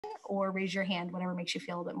or raise your hand, whatever makes you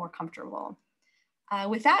feel a little bit more comfortable.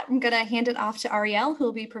 With that, I'm going to hand it off to Ariel, who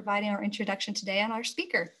will be providing our introduction today on our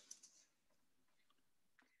speaker.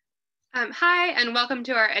 Hi, and welcome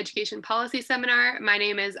to our Education Policy Seminar. My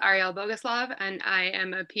name is Ariel Boguslav, and I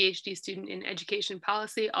am a PhD student in Education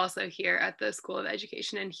Policy, also here at the School of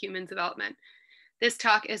Education and Human Development. This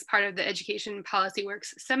talk is part of the Education Policy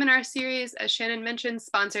Works seminar series, as Shannon mentioned,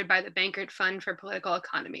 sponsored by the Bankert Fund for Political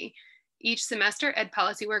Economy. Each semester, Ed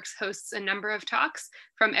Policy Works hosts a number of talks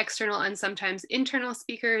from external and sometimes internal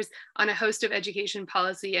speakers on a host of education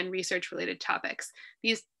policy and research-related topics.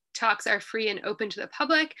 These talks are free and open to the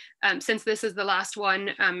public. Since this is the last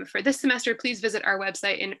one for this semester, please visit our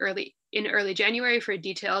website in early January for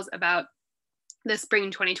details about the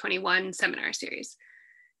Spring 2021 seminar series.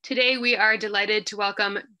 Today, we are delighted to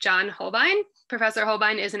welcome John Holbein. Professor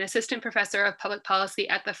Holbein is an assistant professor of public policy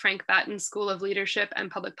at the Frank Batten School of Leadership and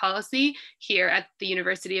Public Policy here at the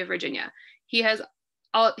University of Virginia. He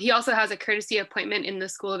also has a courtesy appointment in the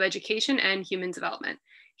School of Education and Human Development.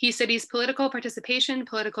 He studies political participation,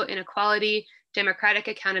 political inequality, democratic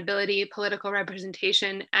accountability, political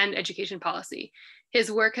representation, and education policy. His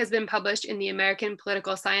work has been published in the American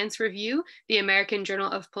Political Science Review, the American Journal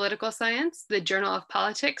of Political Science, the Journal of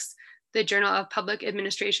Politics, the Journal of Public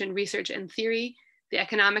Administration Research and Theory, the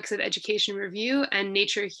Economics of Education Review, and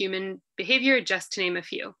Nature Human Behavior, just to name a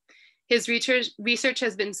few. His research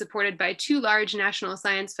has been supported by 2 large National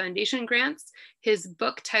Science Foundation grants. His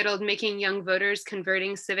book, titled Making Young Voters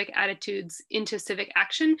Converting Civic Attitudes into Civic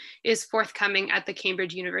Action, is forthcoming at the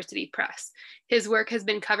Cambridge University Press. His work has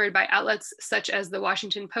been covered by outlets such as the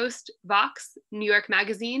Washington Post, Vox, New York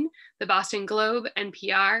Magazine, the Boston Globe,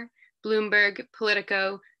 NPR, Bloomberg,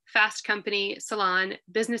 Politico, Fast Company, Salon,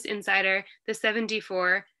 Business Insider, The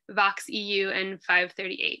 74, Vox EU, and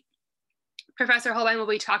 538. Professor Holbein will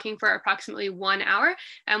be talking for approximately 1 hour,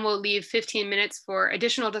 and we'll leave 15 minutes for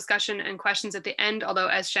additional discussion and questions at the end, although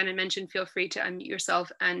as Shannon mentioned, feel free to unmute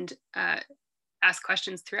yourself and ask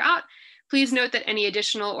questions throughout. Please note that any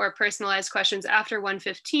additional or personalized questions after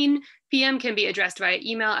 1:15 p.m. can be addressed via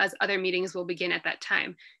email, as other meetings will begin at that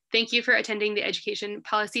time. Thank you for attending the Education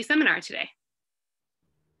Policy Seminar today.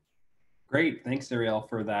 Great, thanks Ariel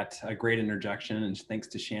for that great introduction, and thanks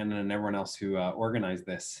to Shannon and everyone else who organized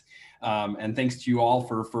this. And thanks to you all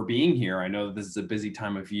for being here. I know that this is a busy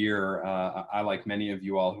time of year. I, like many of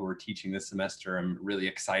you all who are teaching this semester, I'm really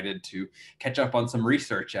excited to catch up on some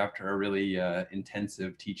research after a really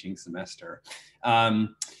intensive teaching semester.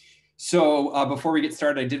 So before we get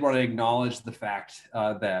started, I did want to acknowledge the fact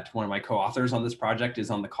that one of my co-authors on this project is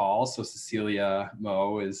on the call. So Cecilia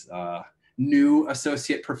Moe is new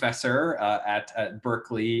associate professor at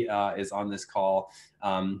Berkeley is on this call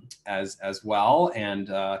as well. And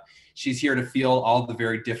she's here to field all the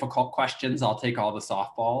very difficult questions. I'll take all the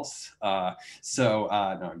softballs. No,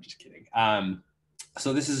 I'm just kidding.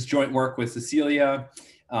 So this is joint work with Cecilia,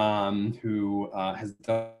 who has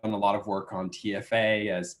done a lot of work on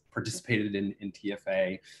TFA, has participated in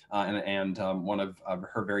TFA, and one of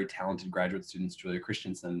her very talented graduate students, Julia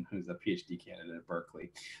Christensen, who's a PhD candidate at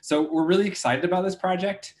Berkeley. So we're really excited about this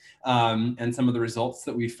project and some of the results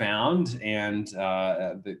that we found, and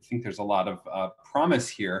I think there's a lot of promise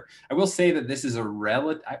here. I will say that this is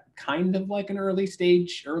a kind of like an earlier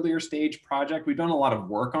stage project. We've done a lot of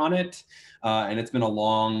work on it, and it's been a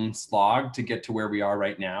long slog to get to where we are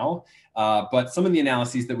right now. But some of the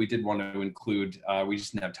analyses that we did want to include, we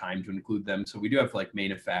just didn't have time to include them. So we do have like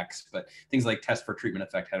main effects, but things like test for treatment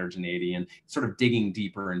effect heterogeneity and sort of digging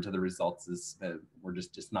deeper into the results is we're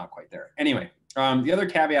just not quite there. Anyway, the other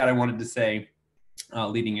caveat I wanted to say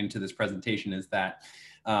leading into this presentation is that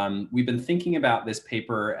we've been thinking about this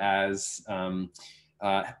paper as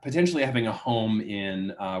potentially having a home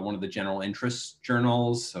in one of the general interest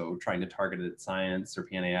journals, so trying to target it at Science or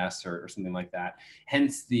PNAS or something like that.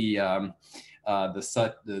 Hence the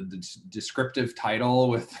descriptive title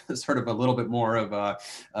with sort of a little bit more of a,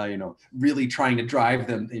 really trying to drive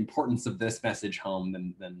the importance of this message home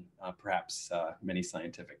than perhaps many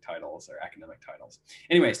scientific titles or academic titles.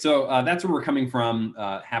 Anyway, so that's where we're coming from.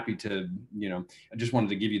 Happy to, I just wanted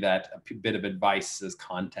to give you that bit of advice as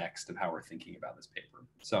context of how we're thinking about this paper.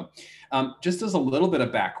 So just as a little bit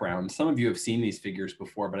of background, some of you have seen these figures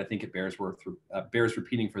before, but I think it bears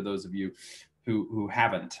repeating for those of you who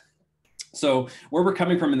haven't. So where we're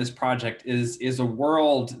coming from in this project is a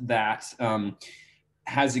world that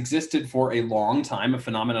has existed for a long time, a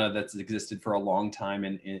phenomena that's existed for a long time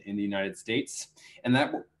in the United States. And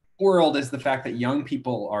that world is the fact that young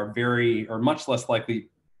people are much less likely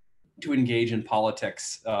to engage in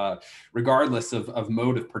politics, regardless of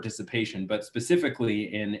mode of participation, but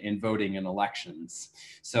specifically in voting in elections.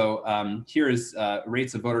 So here is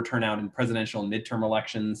rates of voter turnout in presidential and midterm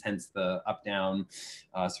elections, hence the up-down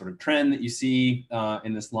sort of trend that you see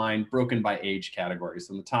in this line, broken by age categories.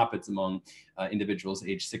 So on the top, it's among individuals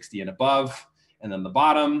age 60 and above, and then the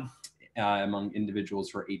bottom, among individuals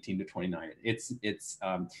who are 18 to 29. It's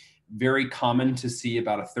very common to see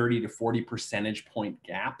about a 30 to 40 percentage point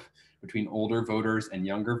gap between older voters and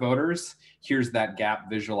younger voters. Here's that gap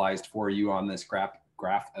visualized for you on this graph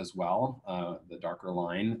as well, the darker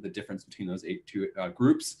line, the difference between those two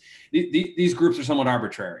groups. These groups are somewhat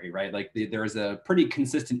arbitrary, right? Like there's a pretty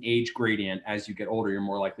consistent age gradient. As you get older, you're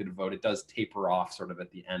more likely to vote. It does taper off sort of at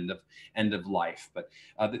the end of life. But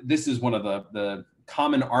this is one of the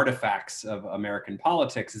common artifacts of American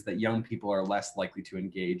politics, is that young people are less likely to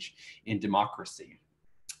engage in democracy.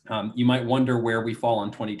 You might wonder where we fall in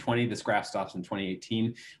 2020. This graph stops in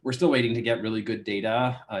 2018. We're still waiting to get really good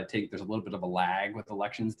data. There's a little bit of a lag with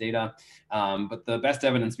elections data, but the best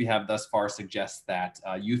evidence we have thus far suggests that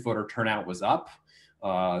youth voter turnout was up.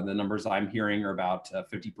 The numbers I'm hearing are about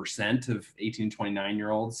 50% of 18 to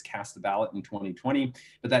 29-year-olds cast a ballot in 2020,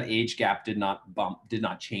 but that age gap did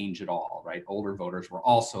not change at all, right? Older voters were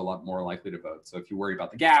also a lot more likely to vote. So if you worry about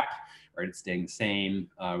the gap, right, it's staying the same,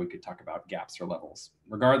 we could talk about gaps or levels.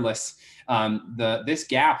 Regardless, this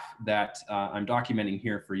gap that I'm documenting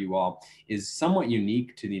here for you all is somewhat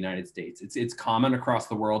unique to the United States. It's common across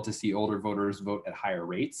the world to see older voters vote at higher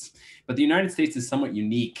rates, but the United States is somewhat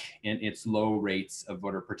unique in its low rates of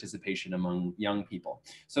voter participation among young people.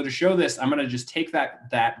 So to show this, I'm going to just take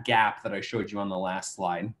that gap that I showed you on the last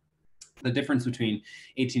slide, the difference between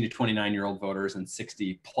 18 to 29-year-old voters and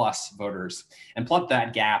 60 plus voters, and plot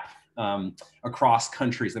that gap across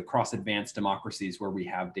countries, across advanced democracies where we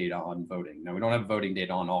have data on voting. Now, we don't have voting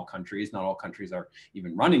data on all countries. Not all countries are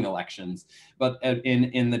even running elections, but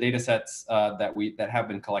in the data sets that have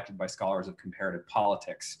been collected by scholars of comparative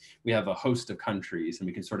politics, we have a host of countries, and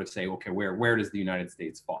we can sort of say, okay, where does the United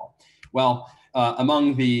States fall? Well,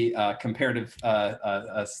 among the comparative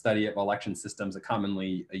study of election systems, a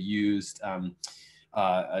commonly used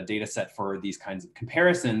a data set for these kinds of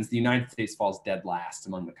comparisons, the United States falls dead last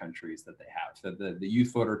among the countries that they have. So the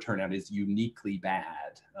youth voter turnout is uniquely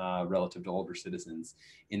bad relative to older citizens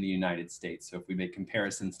in the United States. So if we make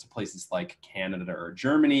comparisons to places like Canada or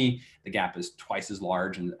Germany, the gap is twice as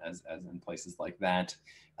large as in places like that.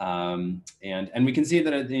 And we can see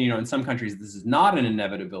that, in some countries, this is not an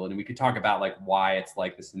inevitability. We could talk about like why it's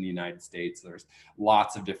like this in the United States. There's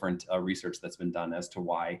lots of different research that's been done as to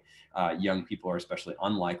why young people are especially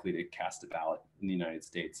unlikely to cast a ballot in the United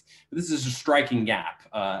States. But this is a striking gap,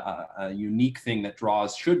 a unique thing that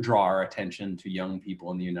should draw our attention to young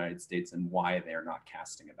people in the United States and why they're not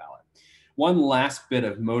casting a ballot. One last bit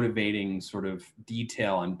of motivating sort of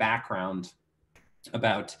detail and background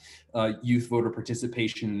about youth voter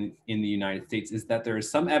participation in the United States is that there is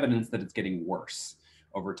some evidence that it's getting worse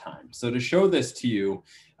over time. So to show this to you,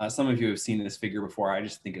 some of you have seen this figure before. I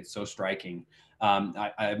just think it's so striking.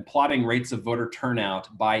 I'm plotting rates of voter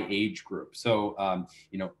turnout by age group. So,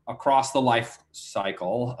 across the life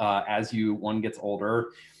cycle, as one gets older,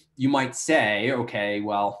 you might say, okay,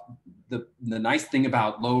 well, the nice thing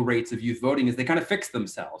about low rates of youth voting is they kind of fix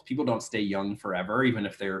themselves. People don't stay young forever, even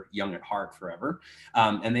if they're young at heart forever.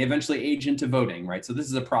 And they eventually age into voting, right? So this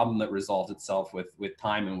is a problem that resolves itself with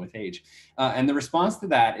time and with age. And the response to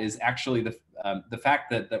that is actually the fact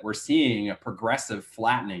that we're seeing a progressive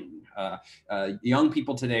flattening. Young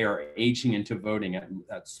people today are aging into voting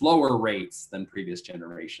at slower rates than previous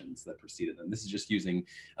generations that preceded them. This is just using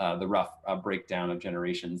the rough breakdown of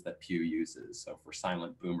generations that Pew uses. So for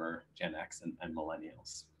silent boomer, Gen X, and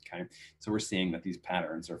millennials, okay? So we're seeing that these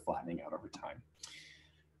patterns are flattening out over time.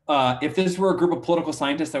 If this were a group of political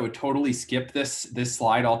scientists, I would totally skip this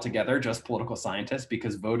slide altogether, just political scientists,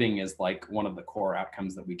 because voting is like one of the core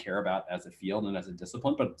outcomes that we care about as a field and as a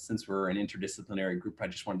discipline. But since we're an interdisciplinary group, I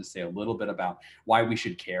just wanted to say a little bit about why we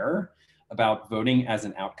should care about voting as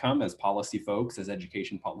an outcome, as policy folks, as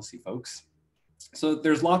education policy folks. So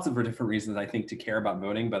there's lots of different reasons I think to care about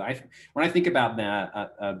voting, but when I think about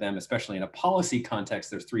them, especially in a policy context,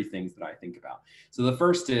 there's three things that I think about. So the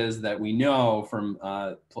first is that we know from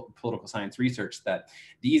political science research that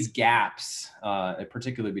these gaps,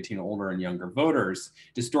 particularly between older and younger voters,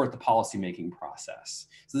 distort the policymaking process.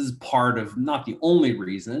 So this is part of, not the only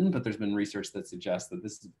reason, but there's been research that suggests that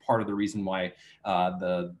this is part of the reason why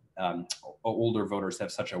the older voters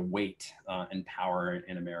have such a weight and power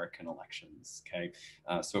in American elections, okay?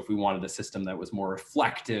 So if we wanted a system that was more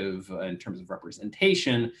reflective in terms of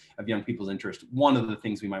representation of young people's interest, one of the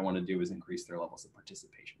things we might want to do is increase their levels of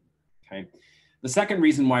participation, okay? The second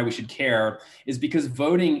reason why we should care is because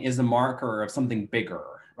voting is a marker of something bigger,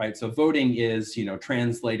 right? So voting is,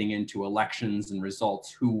 translating into elections and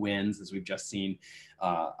results, who wins, as we've just seen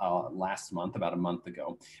last month, about a month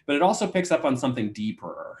ago. But it also picks up on something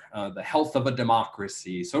deeper, the health of a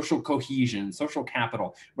democracy, social cohesion, social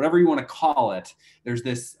capital, whatever you want to call it. There's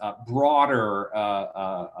this broader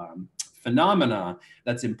phenomena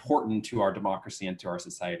that's important to our democracy and to our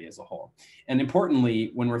society as a whole. And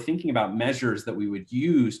importantly, when we're thinking about measures that we would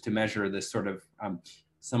use to measure this sort of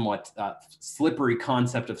somewhat slippery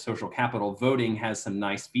concept of social capital, voting has some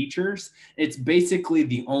nice features. It's basically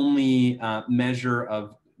the only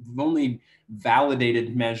only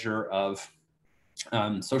validated measure of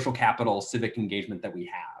social capital, civic engagement that we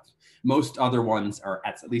have. Most other ones are,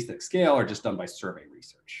 at least at scale, are just done by survey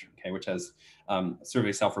research, okay, which has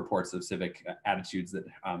survey self-reports of civic attitudes that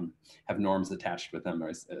have norms attached with them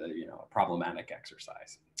as a problematic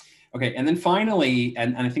exercise. Okay, and then finally,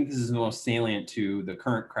 and I think this is the most salient to the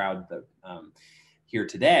current crowd that here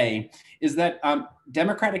today, is that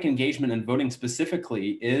democratic engagement and voting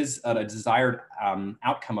specifically is a desired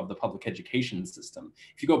outcome of the public education system.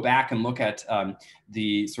 If you go back and look at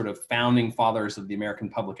the sort of founding fathers of the American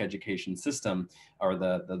public education system, or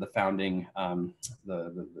the founding,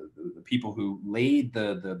 the people who laid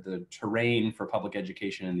the terrain for public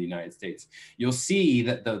education in the United States, you'll see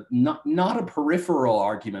that not a peripheral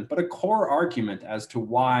argument, but a core argument as to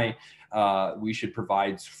why we should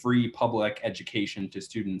provide free public education to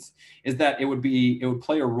students is that it would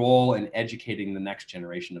play a role in educating the next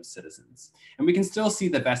generation of citizens. And we can still see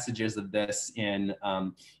the vestiges of this in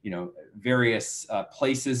various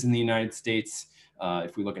places in the United States.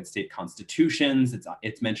 If we look at state constitutions,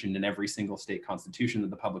 it's mentioned in every single state constitution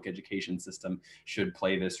that the public education system should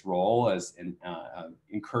play this role as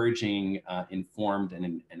encouraging informed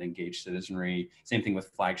and engaged citizenry. Same thing with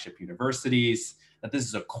flagship universities, that this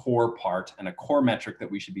is a core part and a core metric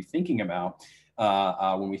that we should be thinking about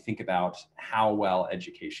when we think about how well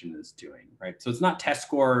education is doing, right? So it's not test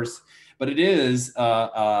scores, but it is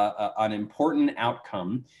an important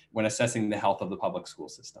outcome when assessing the health of the public school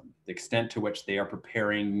system, the extent to which they are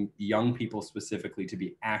preparing young people specifically to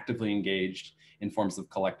be actively engaged in forms of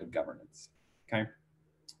collective governance, okay?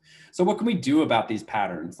 So what can we do about these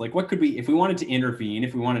patterns? Like what could we, if we wanted to intervene,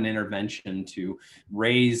 if we want an intervention to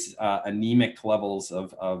raise anemic levels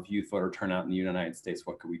of youth voter turnout in the United States,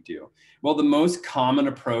 what could we do? Well, the most common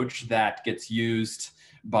approach that gets used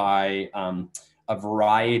by a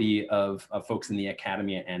variety of folks in the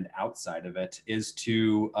academy and outside of it is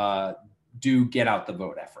to do get out the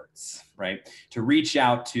vote efforts, right? To reach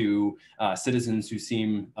out to citizens who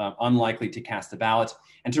seem unlikely to cast a ballot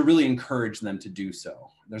and to really encourage them to do so.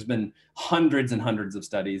 There's been hundreds and hundreds of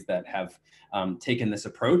studies that have taken this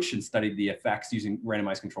approach and studied the effects using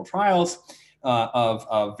randomized controlled trials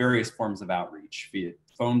of various forms of outreach, be it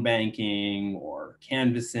phone banking or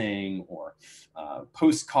canvassing or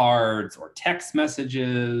postcards or text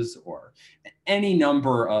messages or any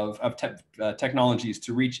number of technologies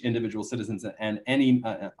to reach individual citizens and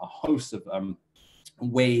a host of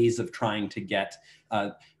ways of trying to get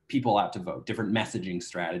people out to vote, different messaging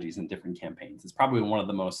strategies and different campaigns. It's probably one of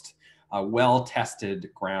the most well-tested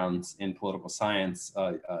grounds in political science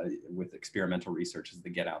with experimental research is the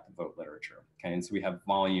get out the vote literature. Okay, and so we have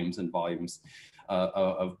volumes and volumes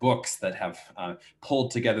of books that have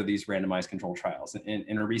pulled together these randomized controlled trials.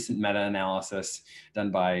 In a recent meta-analysis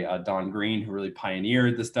done by Don Green, who really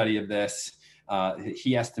pioneered the study of this,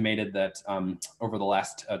 he estimated that over the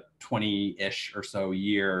last 20-ish or so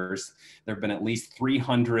years, there have been at least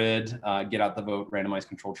 300 get out the vote randomized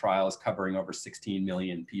controlled trials covering over 16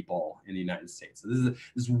 million people in the United States. So this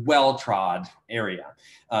is well-trod area.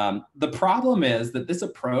 The problem is that this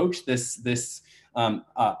approach, this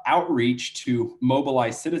outreach to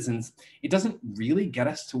mobilize citizens, it doesn't really get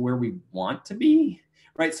us to where we want to be,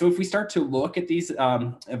 right? So if we start to look at these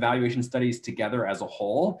evaluation studies together as a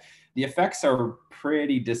whole, the effects are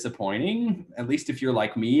pretty disappointing, at least if you're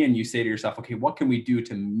like me and you say to yourself, okay, what can we do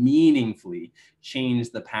to meaningfully change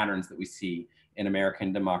the patterns that we see in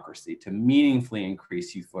American democracy, to meaningfully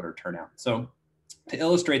increase youth voter turnout? So to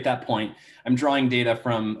illustrate that point, I'm drawing data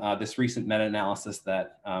from this recent meta-analysis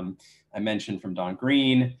that I mentioned from Don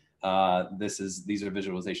Green. These are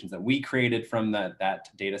visualizations that we created from that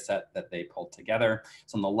data set that they pulled together.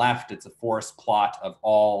 So on the left, it's a forest plot of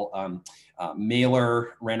all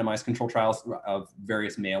mailer randomized control trials of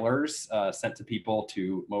various mailers sent to people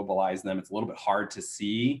to mobilize them. It's a little bit hard to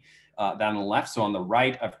see that on the left. So on the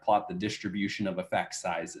right, I've plotted the distribution of effect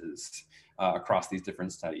sizes across these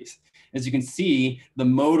different studies. As you can see, the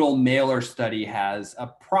modal mailer study has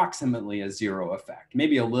approximately a 0 effect,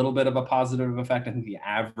 maybe a little bit of a positive effect. I think the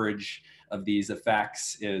average of these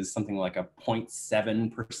effects is something like a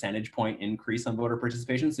 0.7 percentage point increase on voter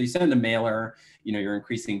participation. So you send a mailer, you're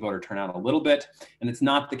increasing voter turnout a little bit. And it's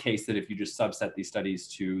not the case that if you just subset these studies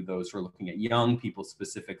to those who are looking at young people,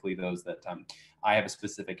 specifically those that I have a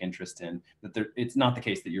specific interest in, that it's not the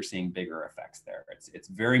case that you're seeing bigger effects there. It's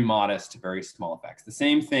very modest, very small effects. The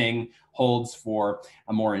same thing holds for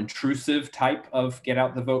a more intrusive type of get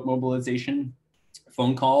out the vote mobilization,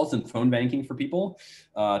 phone calls and phone banking for people,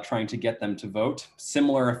 trying to get them to vote.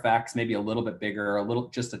 Similar effects, maybe a little bit bigger,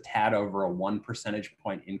 just a tad over a 1 percentage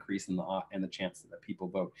point increase in the chance that people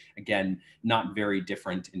vote. Again, not very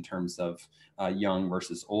different in terms of young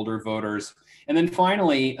versus older voters. And then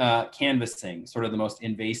finally, canvassing, sort of the most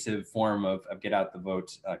invasive form of get out the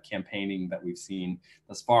vote campaigning that we've seen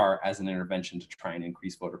thus far as an intervention to try and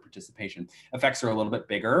increase voter participation. Effects are a little bit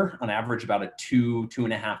bigger, on average about a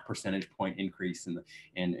 2.5 percentage point increase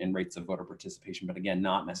in rates of voter participation, but again,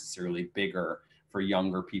 not necessarily bigger for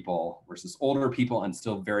younger people versus older people, and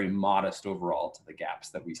still very modest overall to the gaps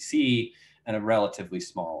that we see, and a relatively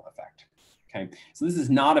small effect. Okay, so this is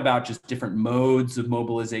not about just different modes of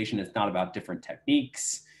mobilization. It's not about different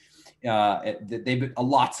techniques.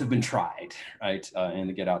 Lots have been tried, right, in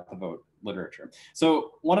the get out the vote literature.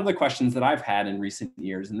 So one of the questions that I've had in recent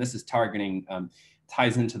years, and this is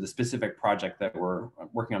ties into the specific project that we're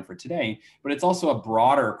working on for today, but it's also a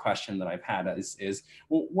broader question that I've had is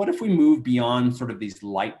well, what if we move beyond sort of these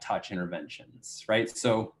light touch interventions, right?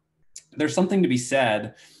 So there's something to be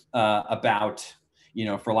said about,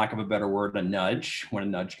 for lack of a better word, a nudge, when a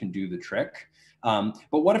nudge can do the trick. But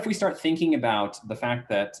what if we start thinking about the fact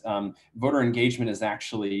that voter engagement is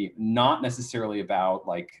actually not necessarily about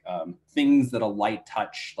things that a light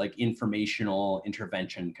touch, like informational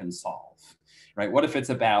intervention can solve? Right? What if it's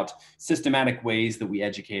about systematic ways that we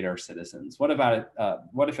educate our citizens? What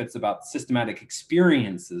if it's about systematic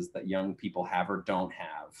experiences that young people have or don't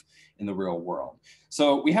have in the real world?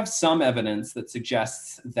 So we have some evidence that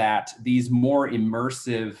suggests that these more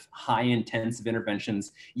immersive, high intensive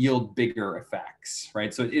interventions yield bigger effects,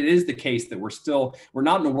 right? So it is the case that we're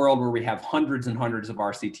not in a world where we have hundreds and hundreds of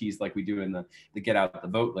RCTs like we do in the get out the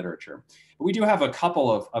vote literature. But we do have a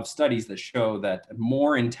couple of studies that show that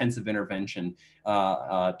more intensive intervention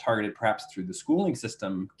targeted perhaps through the schooling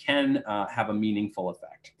system can have a meaningful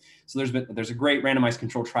effect. So there's a great randomized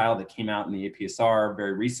control trial that came out in the APSR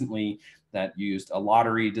very recently that used a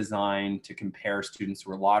lottery design to compare students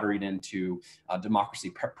who were lotteried into democracy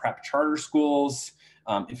prep charter schools.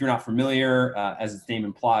 If you're not familiar, as its name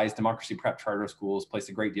implies, democracy prep charter schools place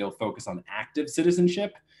a great deal of focus on active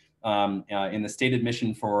citizenship. In the stated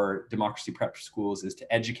mission for democracy prep schools is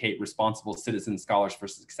to educate responsible citizen scholars for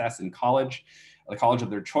success in college, the college of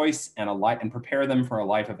their choice, and prepare them for a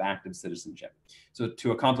life of active citizenship. So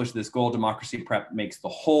to accomplish this goal, democracy prep makes the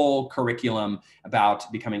whole curriculum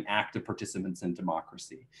about becoming active participants in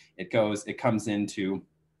democracy. It comes into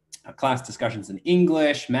class discussions in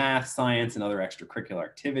English, math, science, and other extracurricular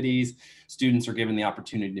activities. Students are given the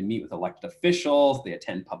opportunity to meet with elected officials. They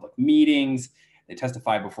attend public meetings. They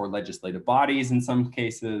testify before legislative bodies in some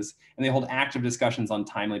cases, and they hold active discussions on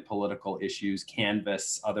timely political issues,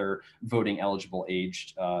 canvass other voting eligible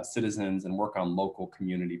aged citizens, and work on local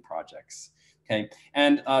community projects. Okay,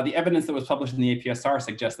 and the evidence that was published in the APSR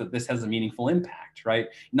suggests that this has a meaningful impact, right?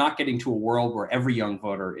 Not getting to a world where every young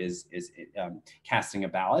voter is casting a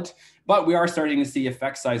ballot, but we are starting to see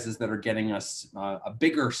effect sizes that are getting us a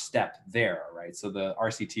bigger step there, right? So the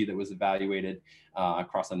RCT that was evaluated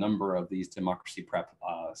across a number of these democracy prep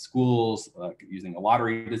schools using a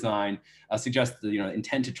lottery design suggests the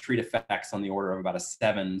intent to treat effects on the order of about a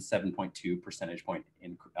 7.2 percentage point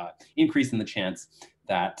increase in the chance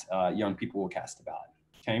that young people will cast a ballot.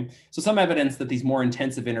 Okay, so some evidence that these more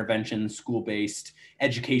intensive interventions, school-based,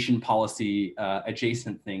 education policy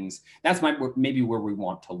adjacent things, that's maybe where we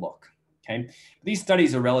want to look. Okay, these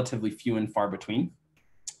studies are relatively few and far between.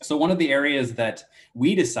 So one of the areas that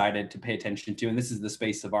we decided to pay attention to, and this is the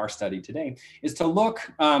space of our study today, is to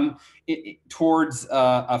look towards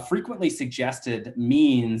a frequently suggested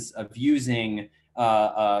means of using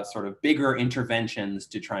sort of bigger interventions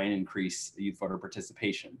to try and increase youth voter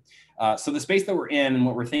participation. So the space that we're in and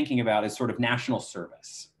what we're thinking about is sort of national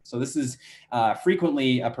service. So this is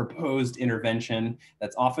frequently a proposed intervention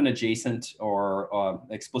that's often adjacent or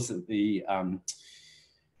explicitly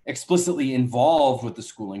involved with the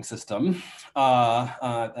schooling system,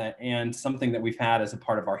 and something that we've had as a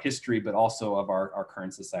part of our history, but also of our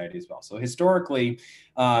current society as well. So historically,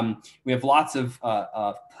 we have lots of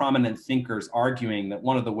prominent thinkers arguing that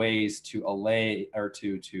one of the ways to allay or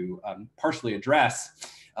to partially address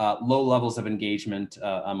low levels of engagement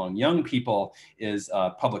among young people is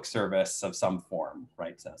public service of some form,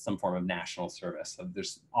 right? Some form of national service. So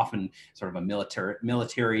there's often sort of a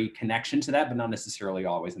military connection to that, but not necessarily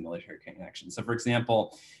always a military connection. So for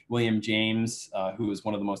example, William James, who is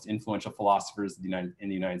one of the most influential philosophers in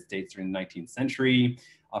the United States during the 19th century,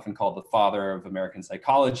 often called the father of American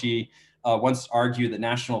psychology, once argued that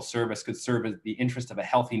national service could serve as the interest of a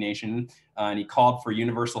healthy nation, and he called for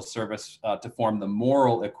universal service to form the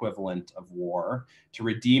moral equivalent of war, to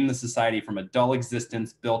redeem the society from a dull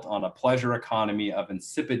existence built on a pleasure economy of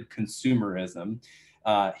insipid consumerism.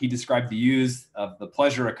 He described the use of the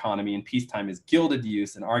pleasure economy in peacetime as gilded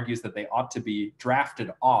use, and argues that they ought to be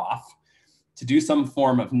drafted off to do some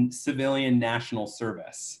form of civilian national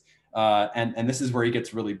service. And this is where he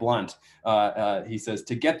gets really blunt. He says,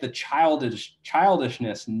 to get the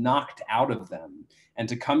childishness knocked out of them and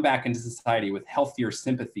to come back into society with healthier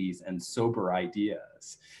sympathies and sober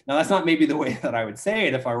ideas. Now, that's not maybe the way that I would say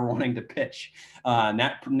it if I were wanting to pitch a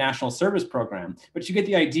national service program, but you get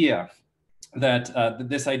the idea. That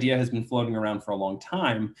this idea has been floating around for a long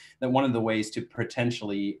time, that one of the ways to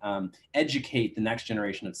potentially educate the next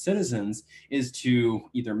generation of citizens is to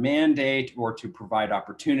either mandate or to provide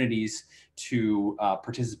opportunities to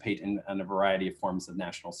participate in a variety of forms of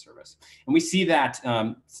national service. And we see that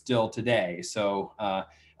still today. So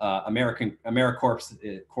AmeriCorps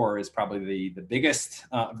is probably the biggest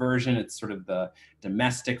version. It's sort of the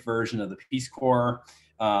domestic version of the Peace Corps.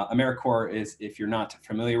 AmeriCorps is, if you're not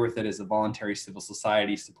familiar with it, is a voluntary civil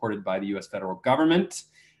society supported by the US federal government.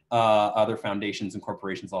 Other foundations and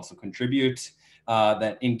corporations also contribute,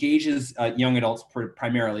 that engages young adults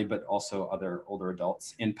primarily, but also other older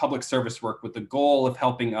adults in public service work with the goal of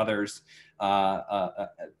helping others,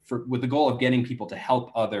 with the goal of getting people to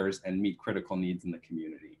help others and meet critical needs in the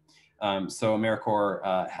community. So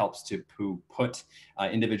AmeriCorps helps to put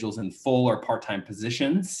individuals in full or part-time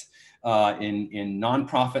positions in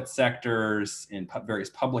nonprofit sectors, in various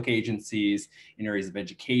public agencies, in areas of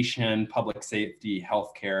education, public safety,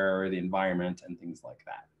 healthcare, the environment, and things like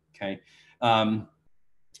that, okay?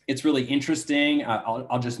 It's really interesting.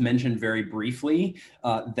 I'll just mention very briefly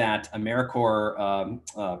that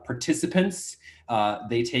AmeriCorps participants,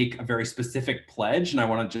 they take a very specific pledge, and I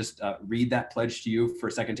want to just read that pledge to you for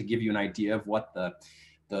a second to give you an idea of what the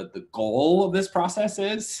goal of this process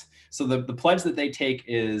is. So the pledge that they take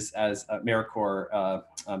is, as AmeriCorps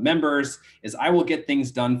members, is I will get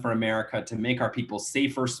things done for America to make our people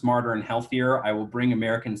safer, smarter, and healthier. I will bring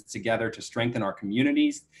Americans together to strengthen our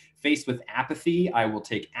communities. Faced with apathy, I will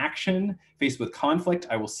take action. Faced with conflict,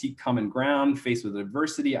 I will seek common ground. Faced with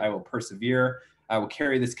adversity, I will persevere. I will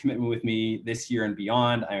carry this commitment with me this year and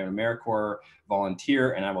beyond. I am an AmeriCorps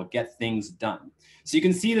volunteer, and I will get things done. So you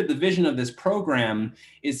can see that the vision of this program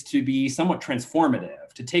is to be somewhat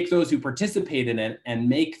transformative, to take those who participate in it and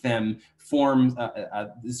make them form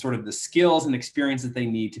sort of the skills and experiences they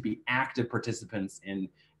need to be active participants in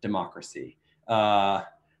democracy.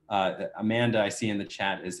 Amanda, I see in the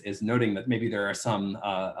chat, is noting that maybe there are some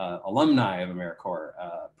alumni of AmeriCorps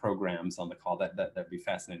programs on the call. That'd be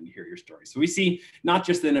fascinating to hear your story. So we see not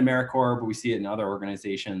just in AmeriCorps, but we see it in other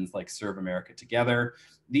organizations like Serve America Together.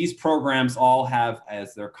 These programs all have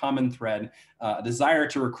as their common thread a desire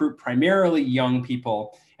to recruit primarily young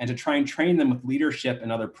people and to try and train them with leadership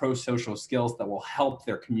and other pro-social skills that will help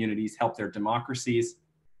their communities, help their democracies.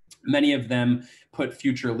 Many of them put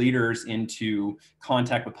future leaders into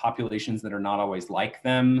contact with populations that are not always like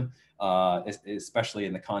them, especially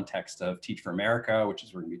in the context of Teach for America, which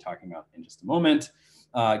is we're going to be talking about in just a moment,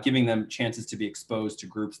 giving them chances to be exposed to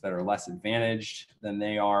groups that are less advantaged than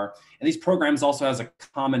they are. And these programs also has a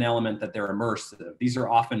common element that they're immersive. These are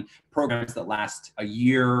often programs that last a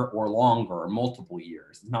year or longer, or multiple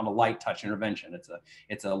years. It's not a light touch intervention.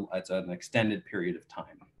 It's an extended period of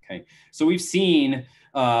time. Okay, so we've seen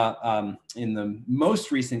in the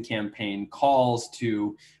most recent campaign calls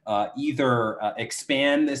to either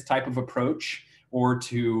expand this type of approach or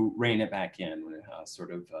to rein it back in,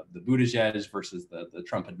 sort of the Buttigieg versus the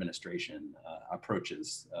Trump administration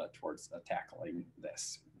approaches towards tackling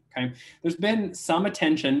this. Okay, there's been some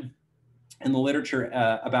attention in the literature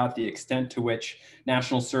about the extent to which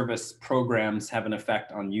national service programs have an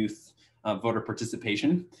effect on youth voter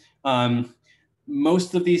participation.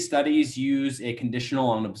 Most of these studies use a conditional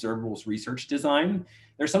on observables research design.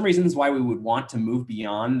 There are some reasons why we would want to move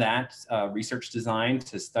beyond that research design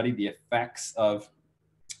to study the effects of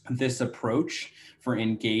this approach for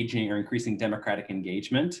engaging or increasing democratic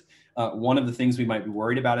engagement. One of the things we might be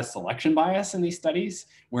worried about is selection bias in these studies,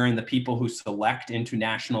 wherein the people who select into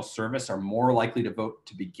national service are more likely to vote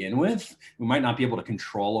to begin with. We might not be able to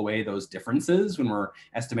control away those differences when we're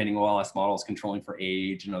estimating OLS models controlling for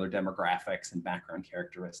age and other demographics and background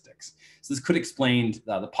characteristics. So this could explain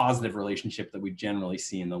the positive relationship that we generally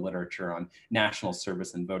see in the literature on national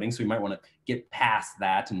service and voting. So we might want to get past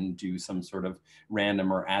that and do some sort of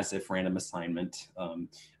random or as if random assignment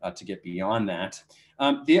to get beyond that.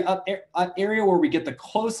 The area where we get the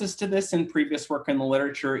closest to this in previous work in the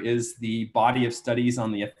literature is the body of studies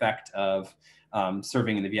on the effect of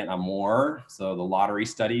serving in the Vietnam War. So the lottery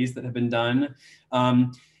studies that have been done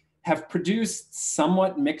have produced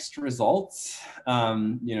somewhat mixed results.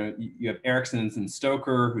 You have Erickson and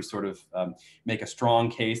Stoker who sort of make a strong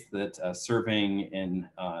case that serving in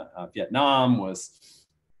Vietnam was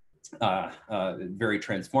very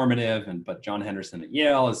transformative, but John Henderson at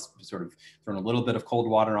Yale has sort of thrown a little bit of cold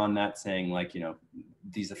water on that, saying like,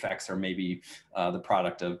 these effects are maybe the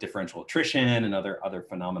product of differential attrition and other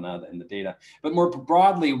phenomena in the data. But more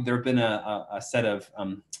broadly, there have been a set of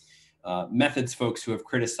methods folks who have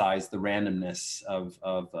criticized the randomness of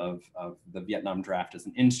the Vietnam draft as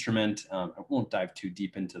an instrument. I won't dive too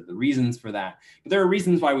deep into the reasons for that, but there are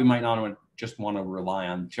reasons why we might not just want to rely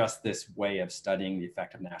on just this way of studying the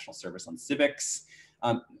effect of national service on civics.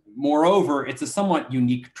 Moreover, it's a somewhat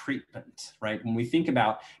unique treatment, right? When we think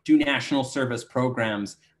about, do national service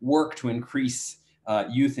programs work to increase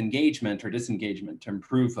youth engagement or disengagement to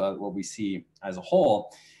improve what we see as a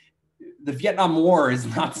whole? The Vietnam War is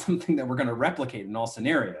not something that we're going to replicate in all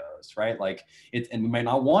scenarios, right? And we might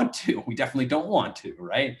not want to. We definitely don't want to,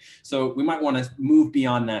 right? So we might want to move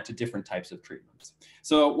beyond that to different types of treatments.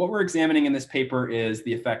 So what we're examining in this paper is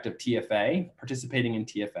the effect of TFA, participating in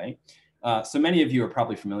TFA. So many of you are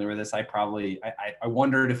probably familiar with this. I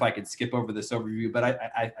wondered if I could skip over this overview, but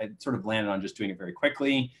I sort of landed on just doing it very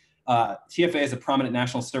quickly. TFA is a prominent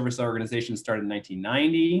national service organization started in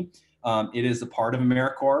 1990. It is a part of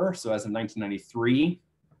AmeriCorps. So as of 1993,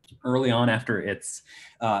 early on after its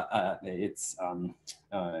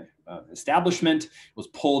establishment, was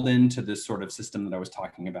pulled into this sort of system that I was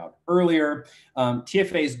talking about earlier.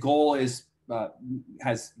 TFA's goal is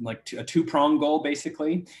has like a two-pronged goal,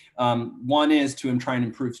 basically. One is to try and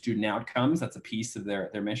improve student outcomes. That's a piece of their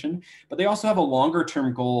mission. But they also have a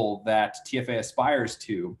longer-term goal that TFA aspires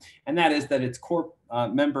to, and that is that its core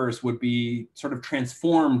members would be sort of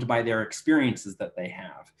transformed by their experiences that they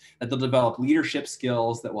have, that they'll develop leadership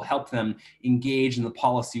skills that will help them engage in the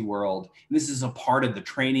policy world. And this is a part of the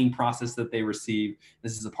training process that they receive.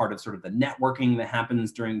 This is a part of sort of the networking that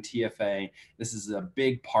happens during TFA. This is a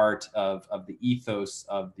big part of the ethos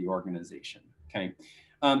of the organization, okay?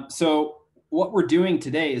 So what we're doing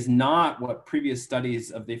today is not what previous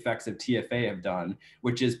studies of the effects of TFA have done,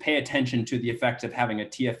 which is pay attention to the effect of having a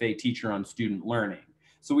TFA teacher on student learning.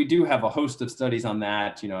 So we do have a host of studies on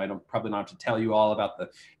that. I probably not have to tell you all about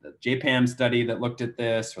the JPAM study that looked at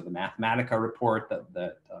this, or the Mathematica report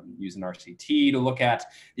that used an RCT to look at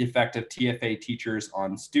the effect of TFA teachers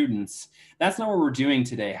on students. That's not what we're doing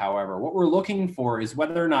today, however. What we're looking for is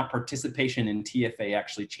whether or not participation in TFA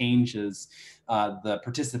actually changes the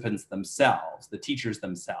participants themselves, the teachers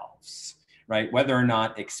themselves, right? Whether or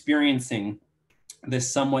not experiencing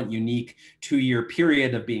this somewhat unique 2-year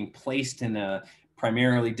period of being placed in a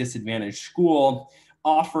primarily disadvantaged school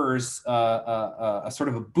offers a sort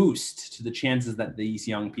of a boost to the chances that these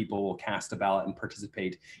young people will cast a ballot and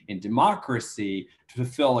participate in democracy to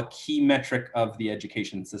fulfill a key metric of the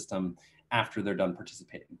education system after they're done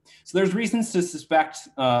participating. So there's reasons to suspect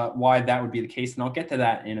why that would be the case, and I'll get to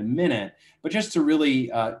that in a minute. But just to really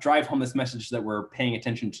drive home this message that we're paying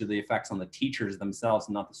attention to the effects on the teachers themselves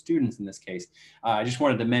and not the students in this case, I just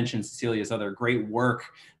wanted to mention Cecilia's other great work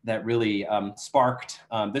that really sparked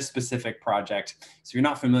this specific project. So if you're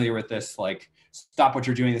not familiar with this, stop what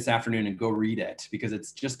you're doing this afternoon and go read it, because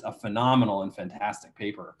it's just a phenomenal and fantastic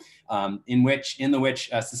paper in which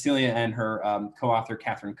Cecilia and her co-author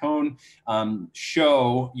Catherine Cohn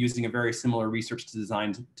show, using a very similar research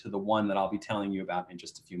design to the one that I'll be telling you about in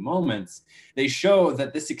just a few moments, they show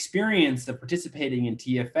that this experience of participating in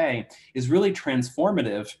TFA is really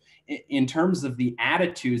transformative in terms of the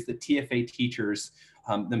attitudes that TFA teachers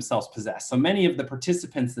themselves possess. So many of the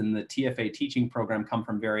participants in the TFA teaching program come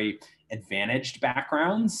from very advantaged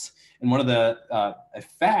backgrounds. And one of the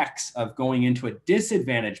effects of going into a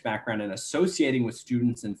disadvantaged background and associating with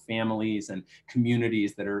students and families and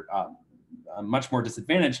communities that are much more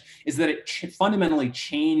disadvantaged is that it fundamentally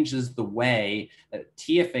changes the way that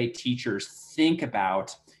TFA teachers think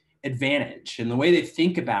about advantage and the way they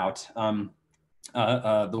think about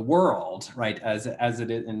the world, right, as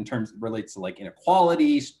it is in terms relates to like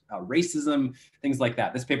inequality, racism, things like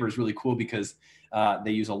that. This paper is really cool because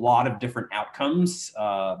they use a lot of different outcomes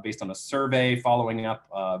based on a survey following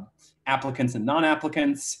up applicants and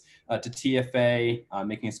non-applicants to TFA,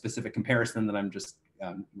 making a specific comparison that I'm just,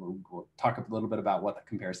 we'll talk a little bit about what that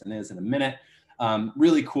comparison is in a minute.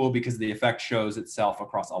 Really cool because the effect shows itself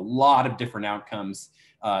across a lot of different outcomes,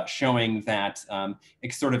 showing that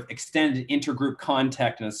sort of extended intergroup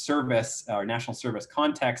contact in a service or national service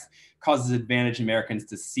context causes advantaged Americans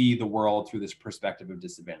to see the world through this perspective of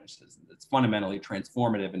disadvantaged citizens. It's fundamentally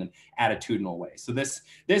transformative in an attitudinal way. So this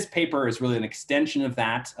paper is really an extension of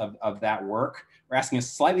that work. We're asking a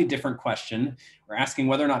slightly different question. We're asking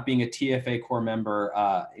whether or not being a TFA core member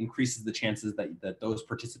increases the chances that those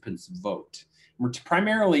participants vote. We're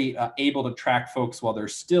primarily able to track folks while they're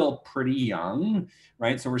still pretty young,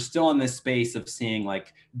 right? So we're still in this space of seeing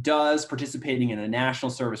like, does participating in a national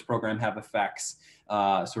service program have effects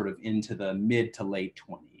sort of into the mid to late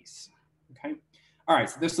 20s, okay? All right,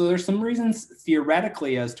 so there's some reasons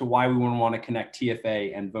theoretically as to why we wouldn't want to connect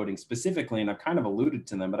TFA and voting specifically, and I've kind of alluded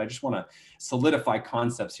to them, but I just want to solidify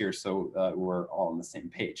concepts here so we're all on the same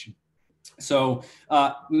page. So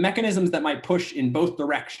mechanisms that might push in both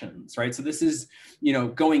directions, right? So this is, you know,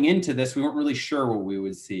 going into this, we weren't really sure what we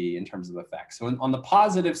would see in terms of effects. So on the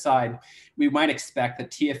positive side, we might expect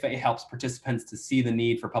that TFA helps participants to see the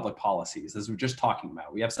need for public policies, as we're just talking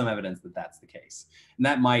about. We have some evidence that that's the case. And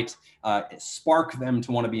that might spark them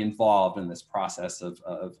to want to be involved in this process of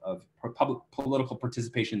public political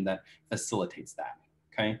participation that facilitates that,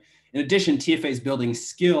 okay? In addition, TFA is building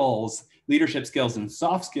skills, leadership skills and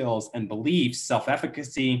soft skills and beliefs,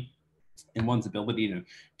 self-efficacy, and one's ability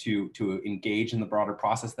to engage in the broader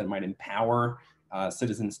process that might empower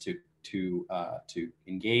citizens to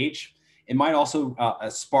engage. It might also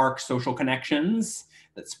spark social connections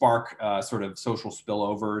that spark sort of social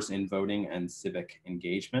spillovers in voting and civic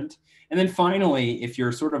engagement. And then finally, if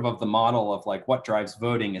you're sort of the model of like what drives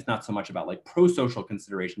voting is not so much about like pro-social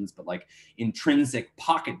considerations, but like intrinsic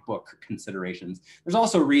pocketbook considerations, there's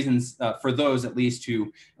also reasons for those at least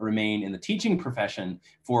to remain in the teaching profession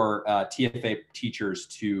for TFA teachers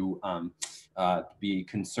to be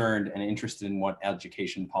concerned and interested in what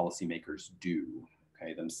education policymakers do,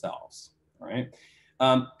 okay, themselves, all right?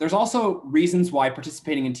 There's also reasons why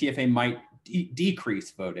participating in TFA might decrease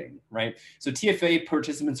voting, right? So TFA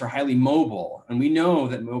participants are highly mobile, and we know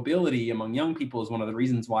that mobility among young people is one of the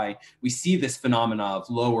reasons why we see this phenomena of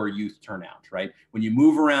lower youth turnout, right? When you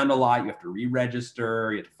move around a lot, you have to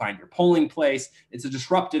re-register, you have to find your polling place. It's a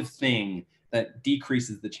disruptive thing that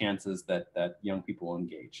decreases the chances that young people will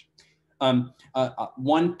engage.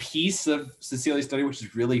 One piece of Cecilia's study, which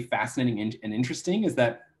is really fascinating and interesting, is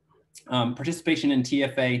that participation in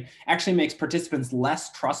TFA actually makes participants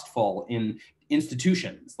less trustful in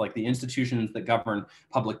institutions, like the institutions that govern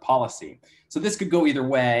public policy. So this could go either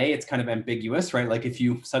way. It's kind of ambiguous, right? Like if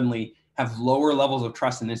you suddenly have lower levels of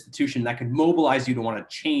trust in an institution, that could mobilize you to want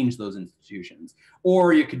to change those institutions.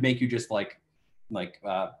 Or it could make you just like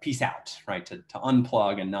peace out, right? To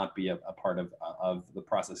unplug and not be a part of the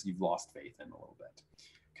process you've lost faith in a little bit,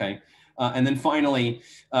 okay? And then finally,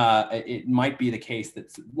 it might be the case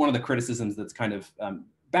that one of the criticisms that's kind of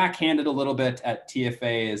backhanded a little bit at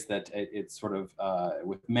TFA is that it's sort of,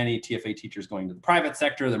 with many TFA teachers going to the private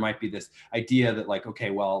sector, there might be this idea that like,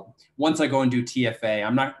 okay, well, once I go and do TFA,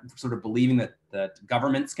 I'm not sort of believing that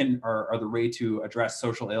governments are the way to address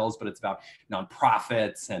social ills, but it's about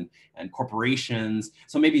nonprofits and corporations.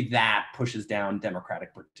 So maybe that pushes down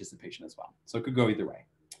democratic participation as well. So it could go either way.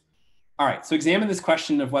 All right, so examine this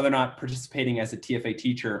question of whether or not participating as a TFA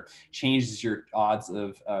teacher changes your odds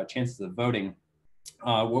of chances of voting.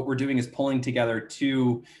 What we're doing is pulling together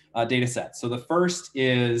two data sets. So the first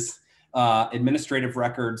is administrative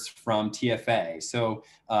records from TFA. So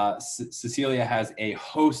Cecilia has a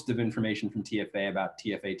host of information from TFA about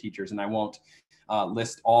TFA teachers, and I won't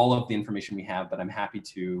list all of the information we have, but I'm happy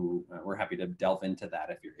to, we're happy to delve into that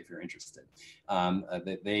if you're interested.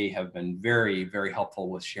 They have been very, very helpful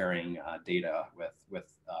with sharing data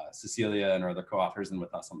with Cecilia and our other co-authors and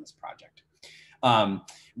with us on this project.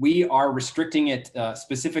 We are restricting it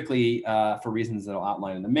specifically for reasons that I'll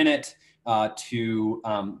outline in a minute to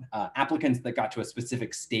applicants that got to a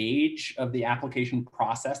specific stage of the application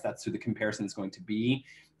process. That's who the comparison is going to be.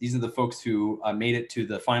 These are the folks who made it to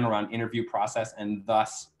the final round interview process and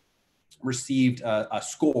thus received a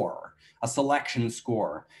score, a selection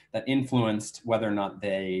score that influenced whether or not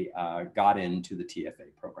they got into the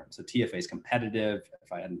TFA program. So TFA is competitive.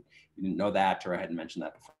 If you didn't know that, or I hadn't mentioned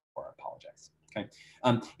that before, I apologize. Okay.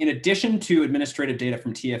 In addition to administrative data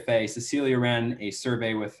from TFA, Cecilia ran a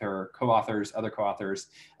survey with her co-authors, other co-authors,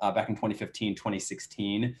 back in 2015,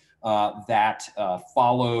 2016, that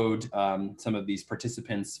followed some of these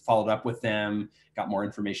participants, followed up with them, got more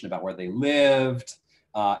information about where they lived,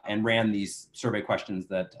 and ran these survey questions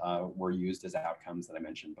that were used as outcomes that I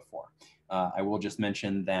mentioned before. I will just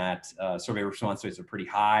mention that survey response rates are pretty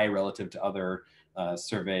high relative to other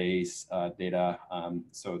surveys data,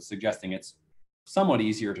 so it's suggesting it's somewhat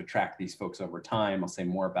easier to track these folks over time. I'll say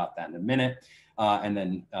more about that in a minute. And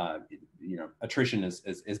then, attrition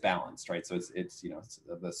is balanced, right? So it's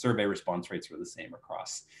the survey response rates were the same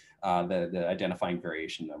across the identifying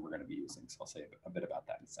variation that we're going to be using. So I'll say a bit about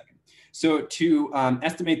that in a second. So to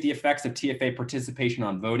estimate the effects of TFA participation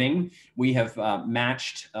on voting, we have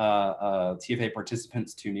matched TFA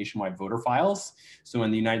participants to nationwide voter files. So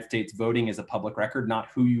in the United States, voting is a public record, not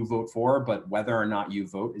who you vote for, but whether or not you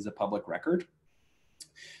vote is a public record.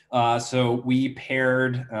 So we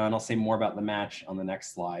paired, and I'll say more about the match on the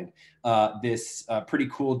next slide, this pretty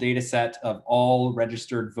cool data set of all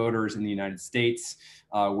registered voters in the United States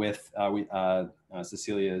with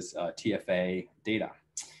Cecilia's TFA data.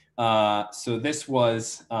 So this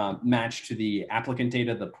was matched to the applicant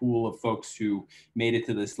data, the pool of folks who made it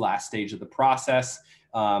to this last stage of the process.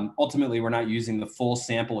 Ultimately, we're not using the full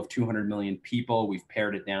sample of 200 million people. We've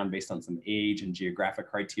pared it down based on some age and geographic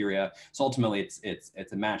criteria. So ultimately, it's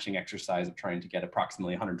a matching exercise of trying to get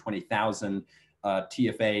approximately 120,000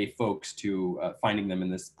 TFA folks to finding them in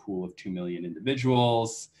this pool of 2 million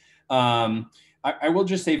individuals. I will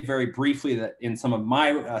just say very briefly that in some of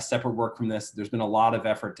my separate work from this, there's been a lot of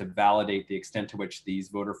effort to validate the extent to which these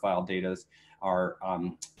voter file data are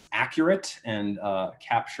accurate and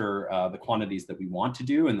capture the quantities that we want to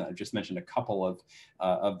do. And I've just mentioned a couple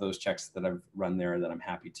of those checks that I've run there that I'm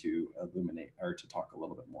happy to illuminate or to talk a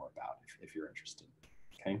little bit more about if you're interested.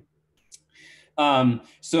 Okay.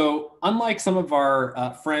 So unlike some of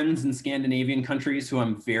our friends in Scandinavian countries who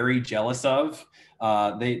I'm very jealous of,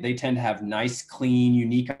 they tend to have nice, clean,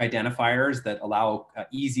 unique identifiers that allow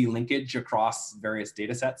easy linkage across various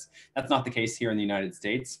data sets. That's not the case here in the United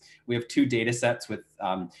States. We have two data sets with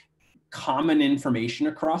common information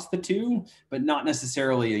across the two, but not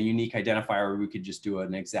necessarily a unique identifier where we could just do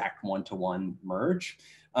an exact one-to-one merge.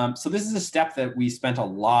 So this is a step that we spent a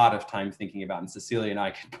lot of time thinking about, and Cecilia and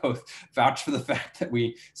I can both vouch for the fact that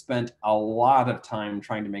we spent a lot of time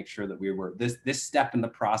trying to make sure that we were, this step in the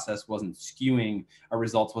process wasn't skewing our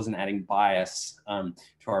results, wasn't adding bias to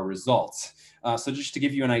our results. So just to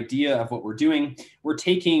give you an idea of what we're doing, we're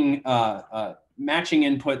taking matching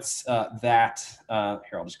inputs that,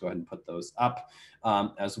 here, I'll just go ahead and put those up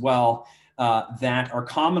as well. That are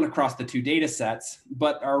common across the two data sets,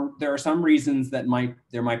 but there are some reasons that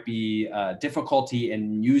there might be difficulty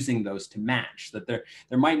in using those to match, that there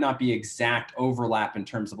might not be exact overlap in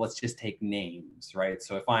terms of, let's just take names, right?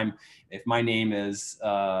 So if my name is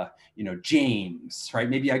James, right?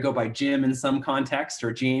 Maybe I go by Jim in some context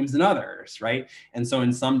or James in others, right? And so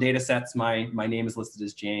in some data sets, my name is listed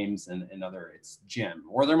as James, and in other it's Jim.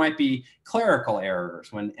 Or there might be clerical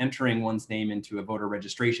errors when entering one's name into a voter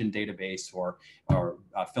registration database or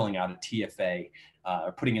filling out a TFA,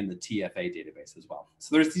 or putting in the TFA database as well.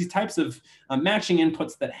 So there's these types of matching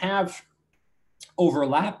inputs that have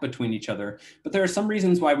overlap between each other, but there are some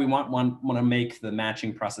reasons why we want to make the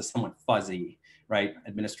matching process somewhat fuzzy, right?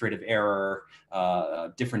 Administrative error,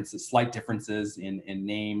 differences, slight differences in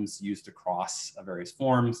names used across various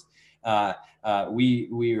forms.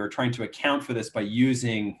 We are trying to account for this by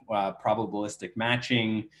using probabilistic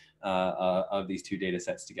matching of these two data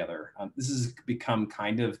sets together. This has become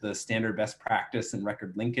kind of the standard best practice in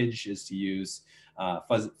record linkage, is to use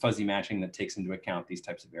fuzzy matching that takes into account these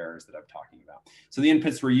types of errors that I'm talking about. So the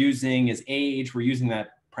inputs we're using is age. We're using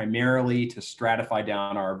that primarily to stratify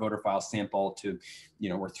down our voter file sample to,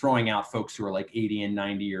 we're throwing out folks who are like 80 and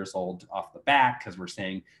 90 years old off the bat, because we're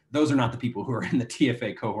saying those are not the people who are in the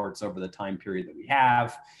TFA cohorts over the time period that we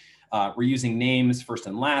have. We're using names, first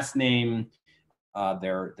and last name.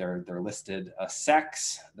 their listed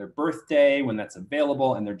sex, their birthday when that's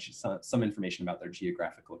available, and some information about their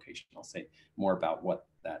geographic location. I'll say more about what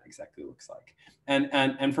that exactly looks like.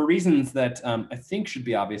 And for reasons that I think should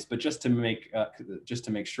be obvious, but just to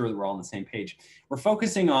make sure that we're all on the same page, we're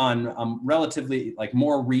focusing on relatively like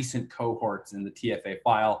more recent cohorts in the TFA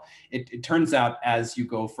file. It turns out as you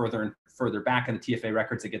go further and further back in the TFA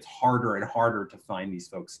records, it gets harder and harder to find these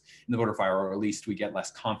folks in the voter file, or at least we get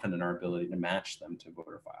less confident in our ability to match them to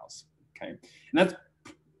voter files. Okay, and that's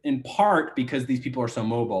in part because these people are so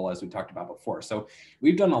mobile, as we talked about before. So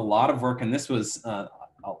we've done a lot of work, and this was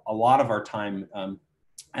a lot of our time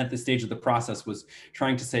at this stage of the process was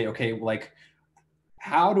trying to say, okay, like,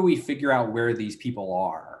 how do we figure out where these people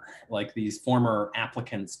are? Like these former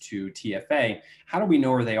applicants to TFA, how do we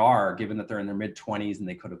know where they are, given that they're in their mid-20s and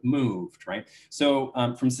they could have moved, right? So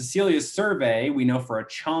from Cecilia's survey, we know for a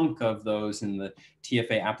chunk of those in the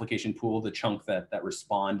TFA application pool, the chunk that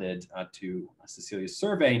responded to Cecilia's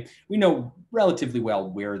survey, we know relatively well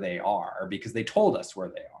where they are because they told us where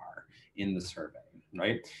they are in the survey.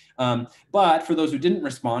 Right? But for those who didn't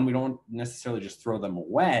respond, we don't necessarily just throw them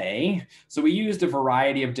away. So we used a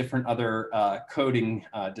variety of different other coding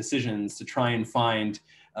decisions to try and find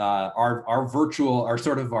our virtual, our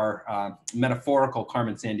metaphorical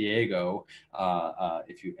Carmen Sandiego.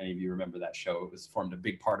 If any of you remember that show, it formed a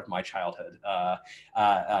big part of my childhood. Our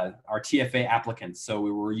TFA applicants. So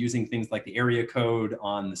we were using things like the area code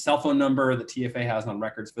on the cell phone number that TFA has on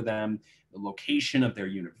records for them, the location of their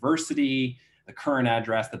university, the current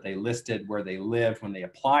address that they listed where they lived when they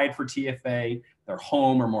applied for TFA, their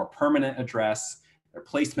home or more permanent address, their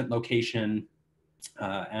placement location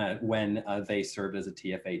when they served as a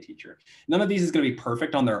TFA teacher. None of these is going to be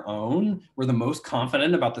perfect on their own. We're the most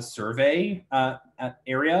confident about the survey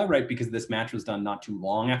area, right? Because this match was done not too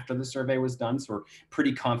long after the survey was done. So we're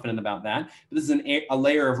pretty confident about that. But this is a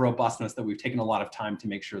layer of robustness that we've taken a lot of time to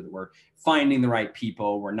make sure that we're finding the right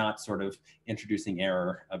people. We're not sort of introducing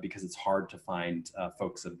error because it's hard to find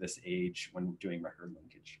folks of this age when doing record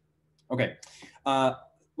linkage. Okay.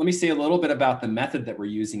 Let me say a little bit about the method that we're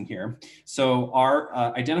using here. So our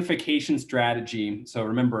identification strategy, so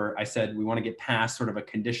remember I said we want to get past sort of a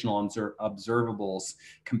conditional observables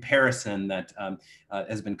comparison that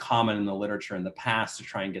has been common in the literature in the past to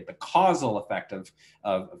try and get the causal effect of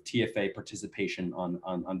TFA participation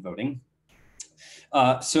on voting.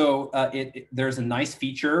 There's a nice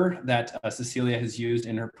feature that Cecilia has used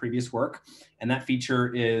in her previous work, and that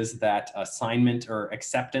feature is that assignment or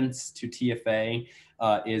acceptance to TFA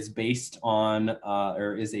is based on,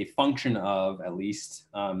 or is a function of at least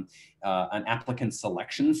an applicant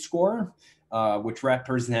selection score, which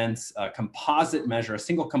represents a composite measure, a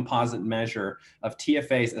single composite measure of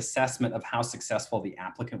TFA's assessment of how successful the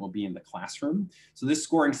applicant will be in the classroom. So this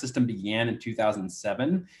scoring system began in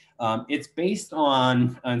 2007. It's based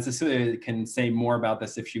on, and Cecilia can say more about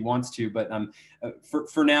this if she wants to, but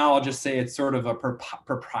for now, I'll just say it's sort of a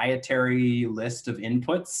proprietary list of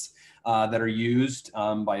inputs that are used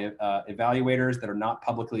by evaluators that are not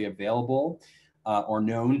publicly available or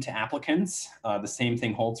known to applicants. The same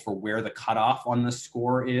thing holds for where the cutoff on the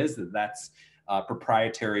score is, that's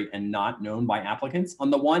proprietary and not known by applicants. On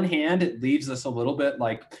the one hand, it leaves us a little bit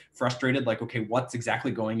like frustrated, like, okay, what's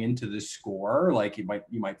exactly going into this score? Like you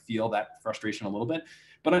might feel that frustration a little bit.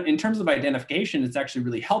 But in terms of identification, it's actually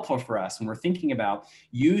really helpful for us when we're thinking about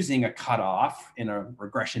using a cutoff in a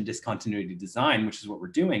regression discontinuity design, which is what we're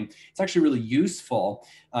doing. It's actually really useful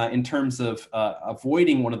in terms of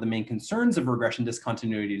avoiding one of the main concerns of regression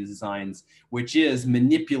discontinuity designs, which is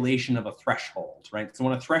manipulation of a threshold, right? So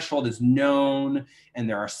when a threshold is known and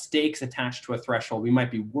there are stakes attached to a threshold, we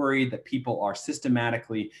might be worried that people are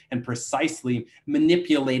systematically and precisely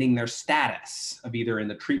manipulating their status of either in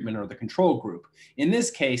the treatment or the control group. In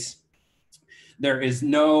this case, there is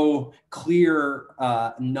no clear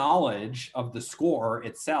knowledge of the score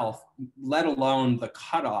itself, let alone the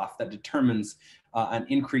cutoff that determines an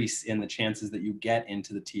increase in the chances that you get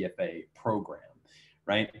into the TFA program,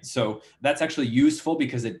 right? So that's actually useful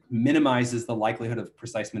because it minimizes the likelihood of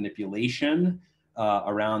precise manipulation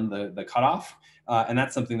around the cutoff. And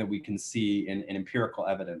that's something that we can see in empirical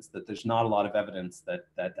evidence, that there's not a lot of evidence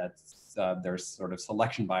that there's sort of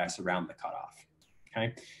selection bias around the cutoff.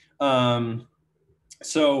 Okay.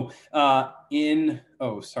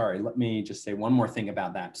 Let me just say one more thing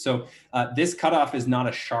about that. So this cutoff is not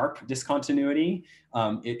a sharp discontinuity.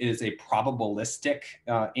 It is a probabilistic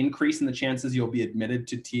increase in the chances you'll be admitted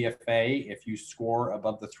to TFA if you score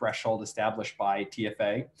above the threshold established by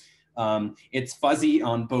TFA. It's fuzzy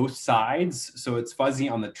on both sides. So it's fuzzy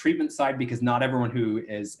on the treatment side because not everyone who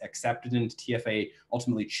is accepted into TFA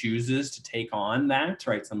ultimately chooses to take on that,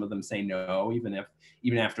 right? Some of them say no,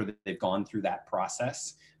 even after they've gone through that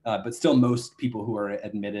process. But still, most people who are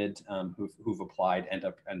admitted, who've applied, end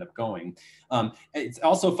up going. It's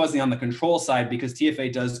also fuzzy on the control side because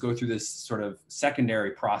TFA does go through this sort of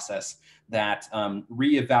secondary process that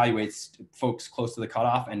reevaluates folks close to the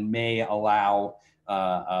cutoff and may allow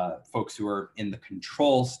folks who are in the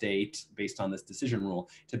control state based on this decision rule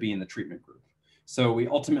to be in the treatment group. So we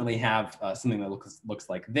ultimately have something that looks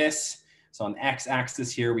like this. So on the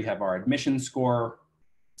x-axis here, we have our admission score,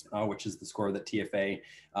 which is the score that TFA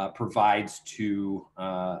provides to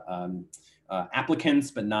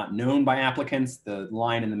applicants, but not known by applicants. The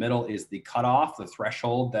line in the middle is the cutoff, the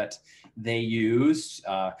threshold that they use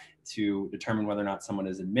to determine whether or not someone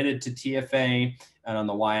is admitted to TFA. And on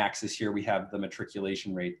the y-axis here, we have the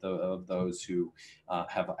matriculation rate of those who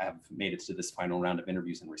have made it to this final round of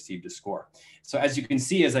interviews and received a score. So as you can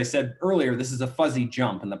see, as I said earlier, this is a fuzzy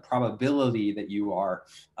jump, and the probability that you are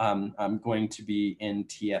going to be in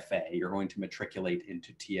TFA, you're going to matriculate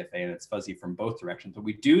into TFA, and it's fuzzy from both directions. But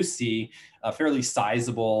we do see a fairly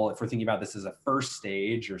sizable, if we're thinking about this as a first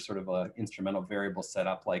stage or sort of an instrumental variable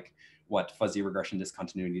setup like what fuzzy regression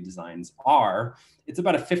discontinuity designs are, it's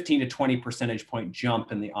about a 15 to 20 percentage point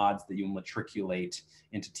jump in the odds that you matriculate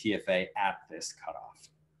into TFA at this cutoff,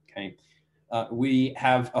 okay? We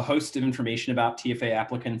have a host of information about TFA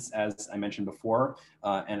applicants, as I mentioned before,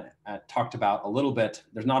 and talked about a little bit.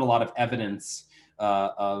 There's not a lot of evidence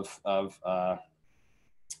of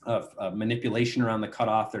manipulation around the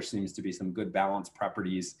cutoff. There seems to be some good balance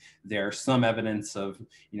properties. There's some evidence of,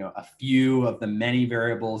 a few of the many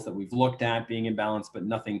variables that we've looked at being in balance, but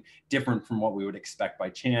nothing different from what we would expect by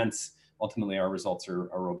chance. Ultimately, our results are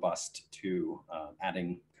robust to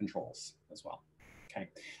adding controls as well. Okay.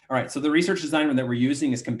 All right. So the research design that we're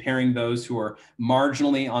using is comparing those who are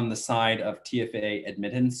marginally on the side of TFA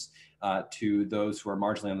admittance to those who are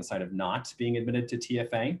marginally on the side of not being admitted to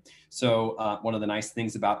TFA. So one of the nice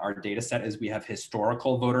things about our data set is we have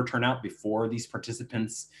historical voter turnout before these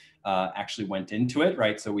participants actually went into it,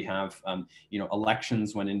 right? So we have,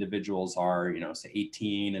 elections when individuals are, say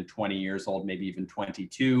 18 and 20 years old, maybe even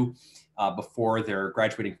 22, before they're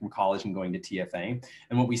graduating from college and going to TFA.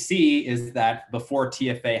 And what we see is that before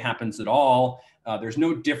TFA happens at all, there's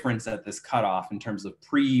no difference at this cutoff in terms of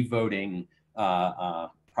pre-voting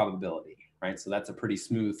probability, right? So that's a pretty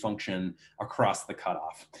smooth function across the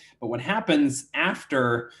cutoff. But what happens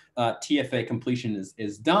after TFA completion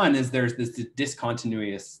is done is there's this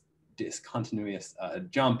discontinuous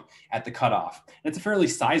jump at the cutoff. And it's a fairly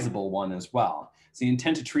sizable one as well. So the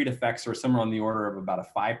intent to treat effects are somewhere on the order of about a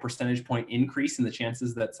 5 percentage point increase in the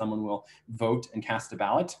chances that someone will vote and cast a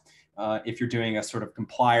ballot. If you're doing a sort of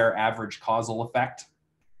complier average causal effect,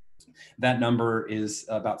 that number is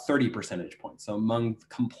about 30 percentage points. So among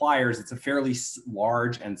compliers, it's a fairly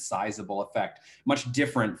large and sizable effect, much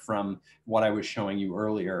different from what I was showing you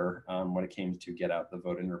earlier when it came to get out the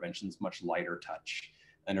vote interventions, much lighter touch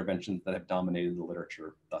interventions that have dominated the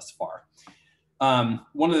literature thus far.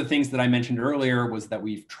 One of the things that I mentioned earlier was that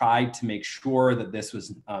we've tried to make sure that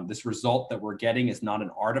this result that we're getting is not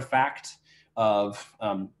an artifact of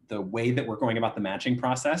the way that we're going about the matching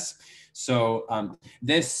process. So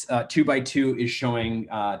this 2x2 is showing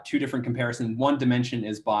two different comparisons. One dimension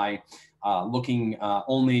is by looking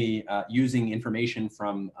only using information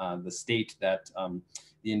from the state that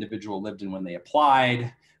the individual lived in when they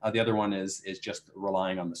applied. The other one is just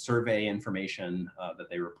relying on the survey information that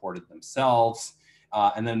they reported themselves.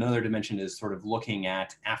 And then another dimension is sort of looking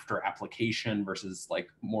at after application versus like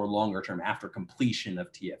more longer term after completion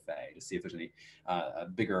of TFA to see if there's any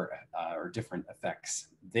bigger or different effects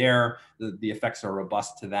there. The effects are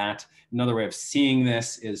robust to that. Another way of seeing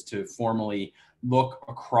this is to formally look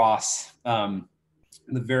across the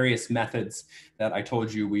various methods that I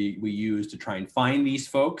told you we use to try and find these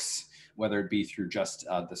folks, whether it be through just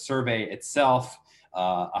the survey itself,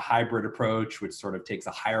 a hybrid approach, which sort of takes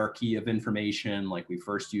a hierarchy of information, like we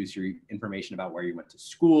first use your information about where you went to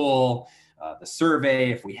school, the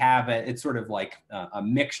survey, if we have it. It's sort of like a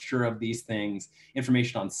mixture of these things,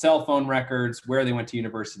 information on cell phone records, where they went to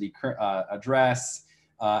university address,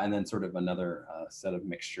 and then sort of another set of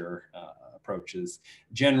mixture approaches.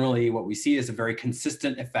 Generally, what we see is a very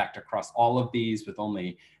consistent effect across all of these, with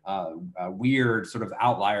only weird sort of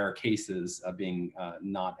outlier cases being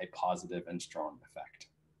not a positive and strong effect.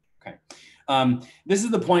 Okay. This is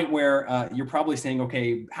the point where you're probably saying,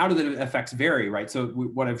 okay, how do the effects vary, right? So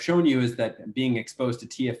what I've shown you is that being exposed to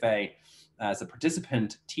TFA as a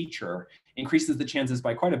participant teacher increases the chances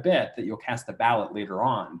by quite a bit that you'll cast a ballot later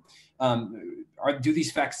on. Do these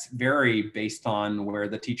effects vary based on where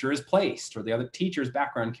the teacher is placed, or the other teacher's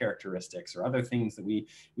background characteristics, or other things that we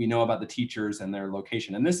know about the teachers and their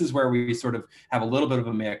location? And this is where we sort of have a little bit of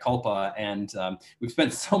a mea culpa, and we've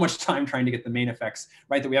spent so much time trying to get the main effects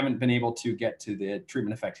right that we haven't been able to get to the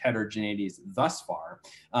treatment effect heterogeneities thus far.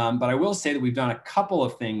 But I will say that we've done a couple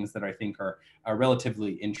of things that I think are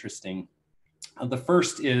relatively interesting. The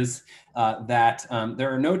first is that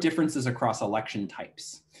there are no differences across election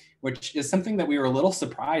types, which is something that we were a little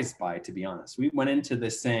surprised by, to be honest. We went into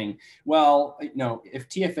this saying, well, if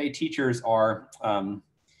TFA teachers are,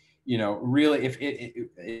 really,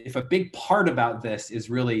 if a big part about this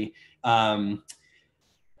is really the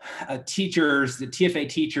TFA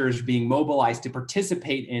teachers being mobilized to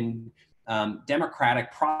participate in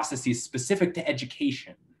democratic processes specific to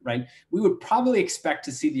education, right? We would probably expect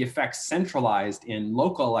to see the effects centralized in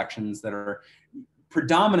local elections that are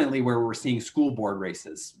predominantly where we're seeing school board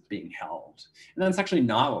races being held. And that's actually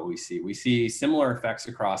not what we see. We see similar effects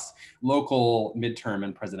across local, midterm,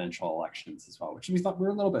 and presidential elections as well, which we thought we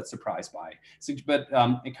were a little bit surprised by. But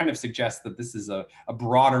it kind of suggests that this is a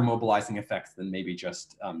broader mobilizing effect than maybe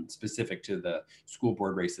just specific to the school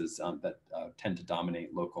board races that tend to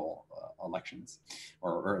dominate local elections,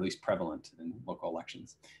 or at least prevalent in local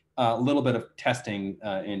elections. A little bit of testing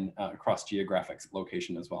in across geographic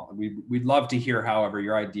location as well. We'd love to hear, however,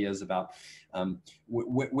 your ideas about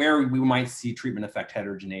where we might see treatment effect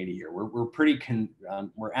heterogeneity here.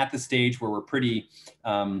 We're at the stage where we're pretty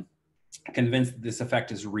convinced that this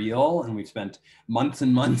effect is real, and we've spent months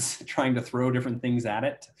and months trying to throw different things at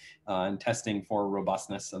it and testing for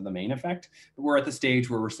robustness of the main effect. But we're at the stage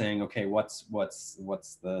where we're saying, okay, what's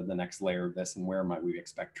the next layer of this, and where might we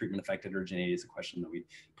expect treatment effect heterogeneity is a question that we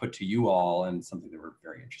put to you all, and something that we're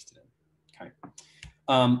very interested in. Okay,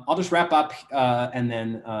 I'll just wrap up and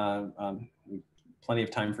then plenty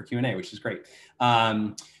of time for Q&A, which is great.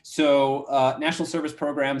 So national service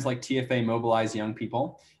programs like TFA mobilize young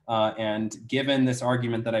people. And given this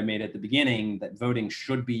argument that I made at the beginning, that voting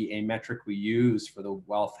should be a metric we use for the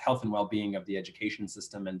health and well-being of the education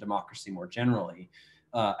system and democracy more generally,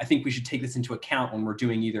 I think we should take this into account when we're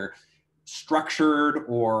doing either structured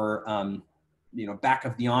or back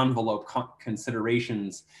of the envelope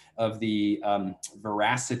considerations of the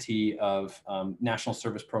veracity of national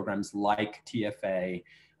service programs like TFA.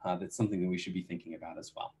 That's something that we should be thinking about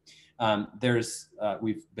as well.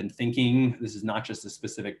 We've been thinking, this is not just a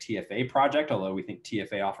specific TFA project, although we think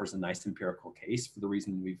TFA offers a nice empirical case for the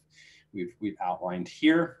reason we've outlined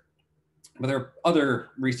here. But there are other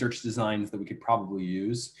research designs that we could probably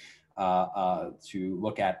use to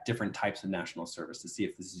look at different types of national service to see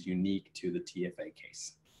if this is unique to the TFA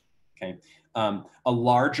case. Okay, a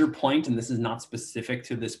larger point, and this is not specific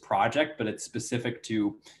to this project, but it's specific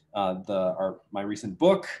to my recent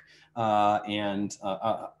book and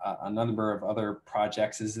a number of other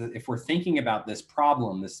projects, is that if we're thinking about this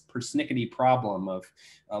problem, this persnickety problem of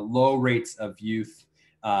low rates of youth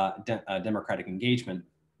democratic engagement,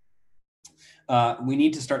 we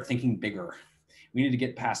need to start thinking bigger. We need to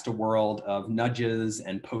get past a world of nudges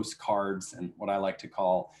and postcards and what I like to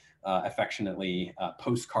call affectionately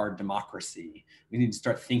postcard democracy. We need to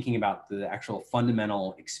start thinking about the actual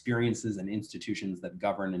fundamental experiences and institutions that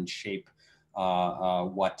govern and shape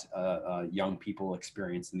what young people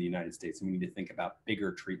experience in the United States. And we need to think about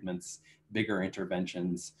bigger treatments, bigger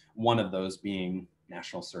interventions, one of those being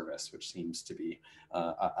national service, which seems to be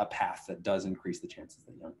a path that does increase the chances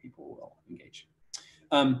that young people will engage.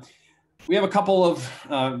 We have a couple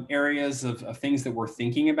of areas of things that we're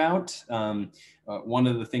thinking about. One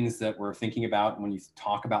of the things that we're thinking about when you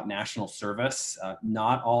talk about national service,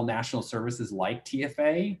 not all national service is like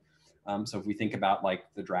TFA. So if we think about like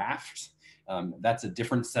the draft, that's a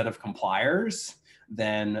different set of compliers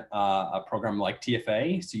than a program like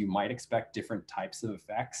TFA. So you might expect different types of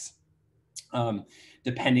effects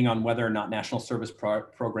depending on whether or not national service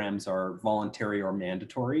programs are voluntary or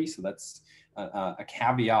mandatory. So that's a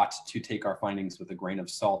caveat to take our findings with a grain of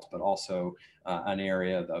salt, but also an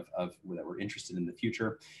area that we're interested in the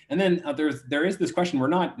future. And then there is this question, we're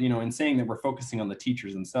not, in saying that we're focusing on the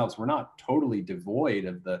teachers themselves, we're not totally devoid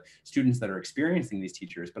of the students that are experiencing these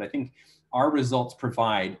teachers, but I think our results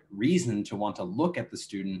provide reason to want to look at the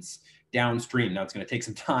students downstream. Now it's going to take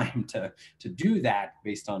some time to do that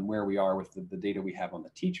based on where we are with the data we have on the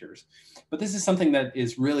teachers. But this is something that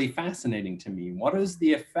is really fascinating to me. What is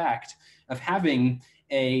the effect of having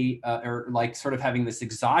having this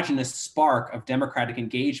exogenous spark of democratic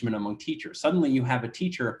engagement among teachers? Suddenly you have a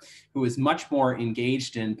teacher who is much more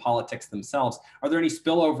engaged in politics themselves. Are there any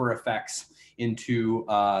spillover effects into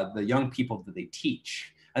the young people that they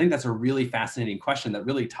teach? I think that's a really fascinating question that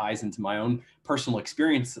really ties into my own personal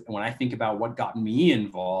experience. When I think about what got me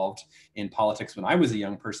involved in politics when I was a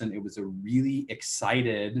young person, it was a really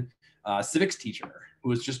excited civics teacher who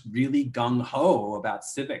was just really gung-ho about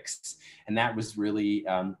civics. And that was really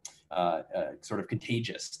sort of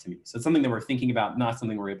contagious to me. So it's something that we're thinking about, not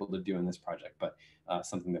something we're able to do in this project, but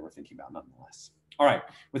something that we're thinking about nonetheless. All right,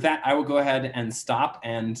 with that, I will go ahead and stop,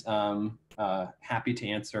 and happy to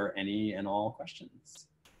answer any and all questions.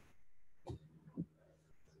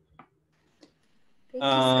 Thank you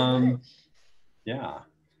so much. Yeah.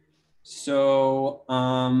 So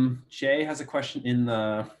Jay has a question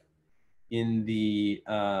in the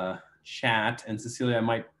chat, and Cecilia, I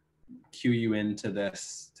might cue you into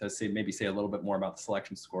this to maybe say a little bit more about the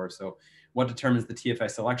selection score. So what determines the TFA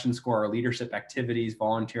selection score? Are leadership activities,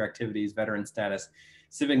 volunteer activities, veteran status,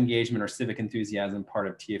 civic engagement, or civic enthusiasm part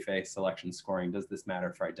of TFA selection scoring? Does this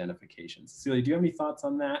matter for identification? Cecilia, do you have any thoughts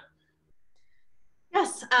on that?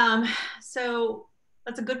 Yes, so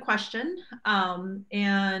that's a good question.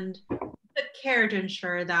 And the care to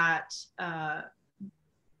ensure that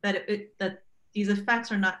that these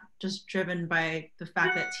effects are not just driven by the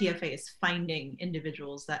fact that TFA is finding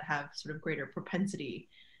individuals that have sort of greater propensity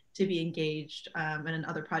to be engaged, and in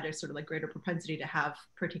other projects, sort of like greater propensity to have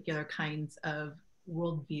particular kinds of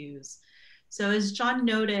worldviews. So as John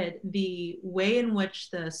noted, the way in which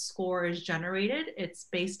the score is generated, it's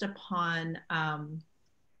based upon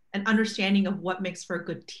an understanding of what makes for a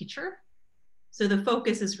good teacher. So the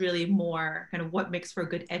focus is really more kind of what makes for a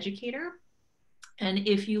good educator. And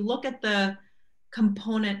if you look at the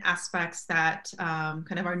component aspects that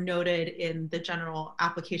kind of are noted in the general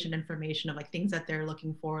application information of like things that they're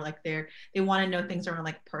looking for, like they want to know things around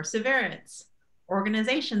like perseverance,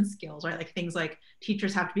 organization skills, right? Like things like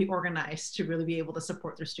teachers have to be organized to really be able to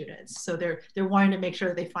support their students. So they're wanting to make sure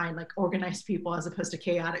that they find like organized people as opposed to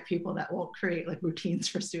chaotic people that won't create like routines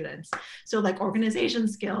for students. So like organization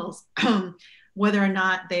skills, whether or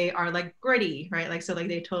not they are like gritty, right? Like, so like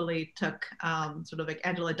they totally took sort of like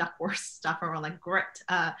Angela Duckworth's stuff around like grit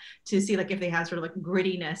to see like if they have sort of like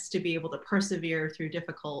grittiness to be able to persevere through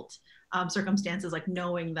difficult circumstances, like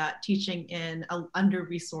knowing that teaching in an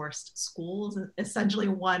under-resourced schools is essentially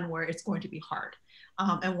one where it's going to be hard,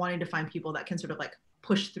 and wanting to find people that can sort of like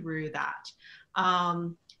push through that.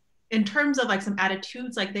 In terms of like some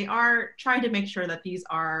attitudes, like they are trying to make sure that these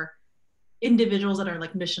are individuals that are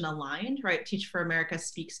like mission aligned, right? Teach for America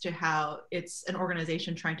speaks to how it's an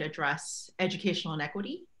organization trying to address educational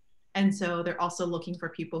inequity. And so they're also looking for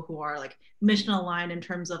people who are like mission aligned in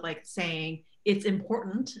terms of like saying it's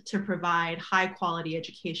important to provide high quality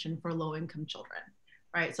education for low income children,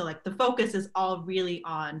 right? So like the focus is all really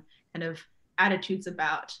on kind of attitudes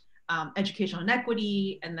about educational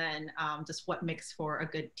inequity, and then just what makes for a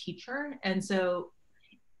good teacher. And so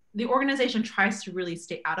the organization tries to really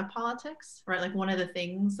stay out of politics, right? Like one of the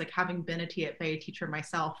things, like having been a TFA teacher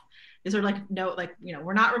myself, is sort of like, no, like, you know,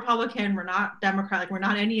 we're not Republican, we're not Democrat, like we're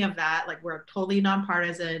not any of that. Like we're totally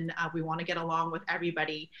nonpartisan. We want to get along with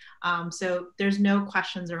everybody. So there's no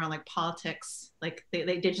questions around like politics. Like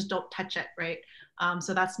they just don't touch it, right?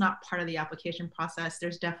 So that's not part of the application process.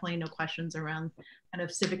 There's definitely no questions around kind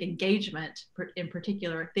of civic engagement in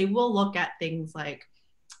particular. They will look at things like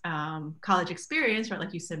college experience, right?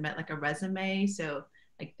 Like you submit like a resume. So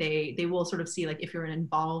like they will sort of see like if you're an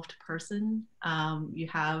involved person, you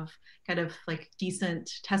have kind of like decent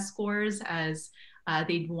test scores, as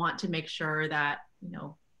they'd want to make sure that, you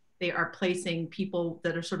know, they are placing people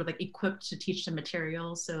that are sort of like equipped to teach the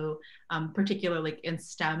material. So particularly in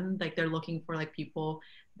STEM, like they're looking for like people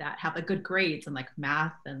that have like good grades in like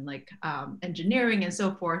math and like engineering and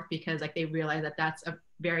so forth, because like they realize that that's a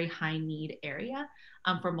very high need area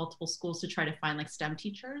for multiple schools to try to find like STEM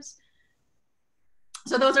teachers.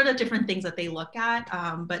 So those are the different things that they look at,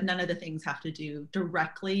 but none of the things have to do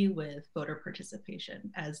directly with voter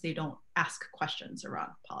participation, as they don't ask questions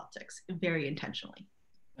around politics very intentionally.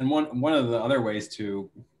 And one of the other ways to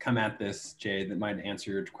come at this, Jay, that might answer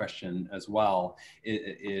your question as well,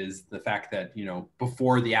 is the fact that, you know,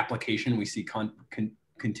 before the application, we see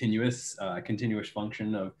continuous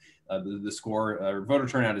function of the score. Voter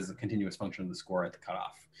turnout is a continuous function of the score at the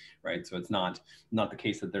cutoff, right? So it's not the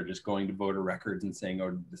case that they're just going to voter records and saying,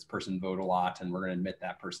 oh, this person voted a lot, and we're going to admit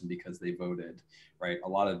that person because they voted, right? A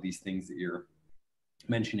lot of these things that you're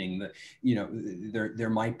mentioning that, you know, they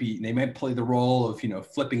might play the role of, you know,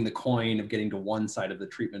 flipping the coin of getting to one side of the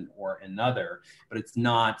treatment or another, but it's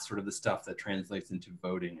not sort of the stuff that translates into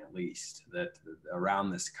voting, at least, that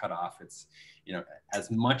around this cutoff. It's, you know,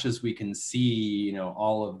 as much as we can see, you know,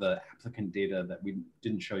 all of the applicant data, that we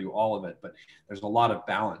didn't show you all of it, but there's a lot of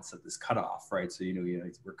balance at this cutoff, right? So, you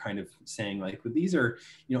know, we're kind of saying like, well, these are,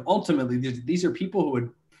 you know, ultimately these are people who would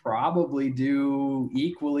probably do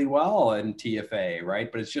equally well in TFA,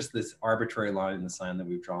 right? But it's just this arbitrary line in the sand that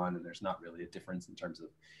we've drawn, and there's not really a difference in terms of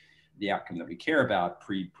the outcome that we care about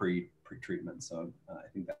pre-treatment. So I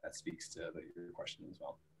think that speaks to your question as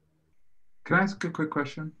well. Can I ask a quick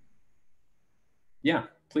question? Yeah,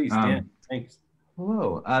 please, Dan. Thanks.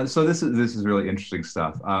 Hello. So this is really interesting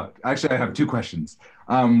stuff. Actually, I have two questions.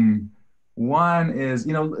 One is,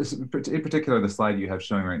 you know, in particular, the slide you have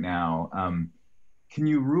showing right now. Can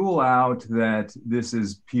you rule out that this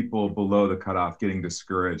is people below the cutoff getting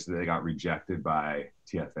discouraged that they got rejected by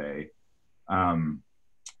TFA? And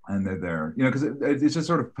they're, you know, because it's just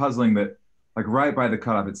sort of puzzling that, like, right by the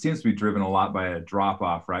cutoff, it seems to be driven a lot by a drop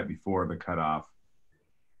off right before the cutoff,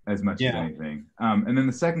 as much as anything. And then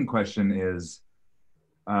the second question is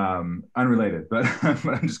unrelated, but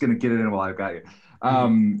I'm just going to get it in while I've got you.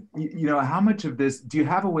 You know, how much of this, do you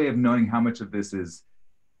have a way of knowing how much of this is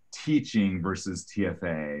teaching versus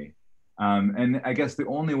TFA? And I guess the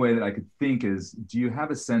only way that I could think is, do you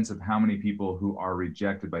have a sense of how many people who are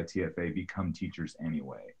rejected by TFA become teachers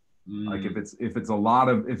anyway? Like if it's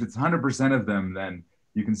 100% of them, then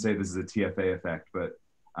you can say this is a TFA effect, but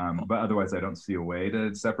otherwise I don't see a way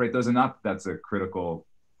to separate those. And not that that's a critical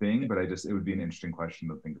thing, but it would be an interesting question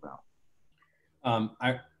to think about.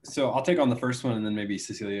 So I'll take on the first one, and then maybe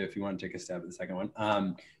Cecilia, if you want to take a stab at the second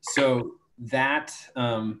one. So that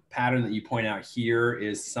pattern that you point out here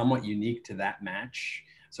is somewhat unique to that match.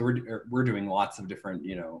 So we're doing lots of different,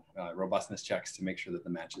 you know, robustness checks to make sure that the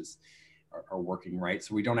matches are working right.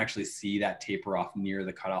 So we don't actually see that taper off near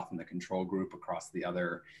the cutoff in the control group across the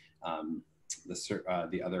other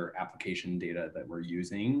the other application data that we're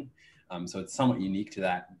using. So it's somewhat unique to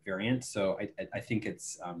that variant. So I think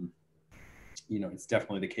it's you know, it's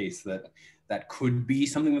definitely the case that that could be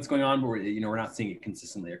something that's going on, but we're not seeing it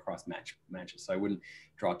consistently across matches. So I wouldn't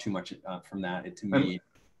draw too much from that. To me,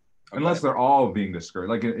 unless they're all being discouraged,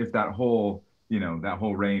 like if that whole, you know, that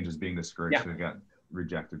whole range is being discouraged, they got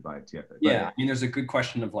rejected by TFA. Yeah, I mean, there's a good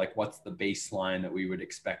question of like, what's the baseline that we would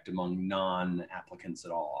expect among non-applicants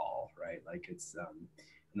at all, right? Like it's,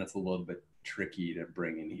 and that's a little bit tricky to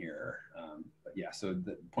bring in here. But yeah, so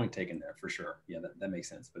the point taken there for sure. Yeah, that makes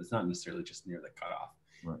sense, but it's not necessarily just near the cutoff.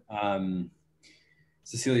 Right.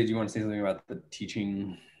 Cecilia, do you want to say something about the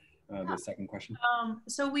teaching, the second question?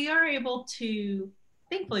 So we are able to,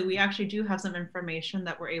 thankfully, we actually do have some information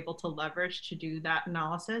that we're able to leverage to do that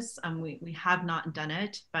analysis. We have not done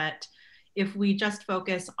it, but if we just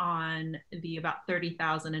focus on the about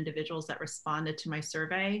 30,000 individuals that responded to my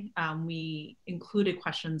survey, we included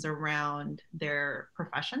questions around their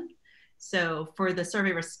profession. So for the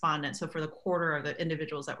survey respondents, so for the quarter of the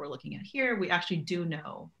individuals that we're looking at here, we actually do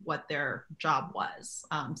know what their job was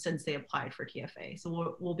since they applied for TFA.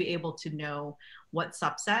 So we'll be able to know what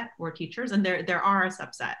subset were teachers, and there are a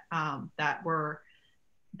subset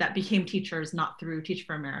that became teachers not through Teach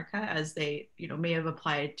for America, as they may have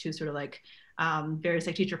applied to sort of like various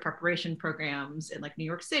like teacher preparation programs in like New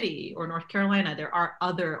York City or North Carolina. There are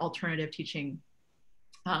other alternative teaching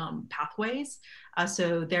pathways.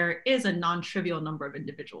 So there is a non-trivial number of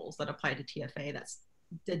individuals that applied to TFA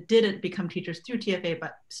that didn't become teachers through TFA,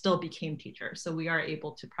 but still became teachers. So we are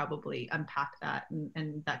able to probably unpack that,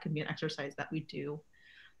 and that can be an exercise that we do.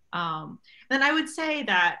 Then I would say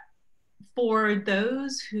that for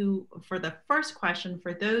the first question,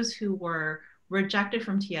 for those who were rejected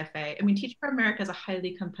from TFA, I mean, Teach for America is a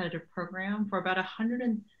highly competitive program for about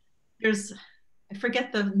 100, I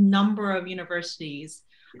forget the number of universities,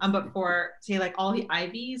 but for say like all the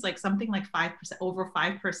Ivies, like something like 5%, over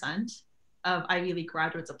 5% of Ivy League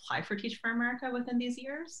graduates apply for Teach for America within these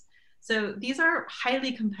years. So these are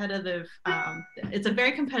highly competitive. It's a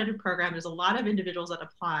very competitive program. There's a lot of individuals that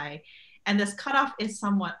apply. And this cutoff is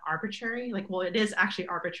somewhat arbitrary. Like, well, it is actually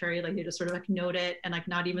arbitrary. Like they just sort of like note it, and like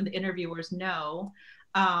not even the interviewers know.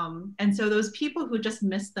 And so those people who just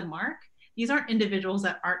missed the mark, these aren't individuals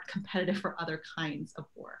that aren't competitive for other kinds of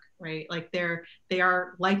work, right? Like they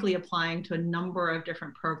are likely applying to a number of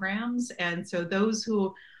different programs. And so those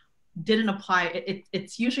who didn't apply,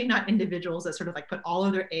 it's usually not individuals that sort of like put all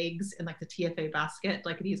of their eggs in like the TFA basket.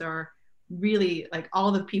 Like these are really like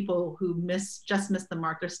all the people who just missed the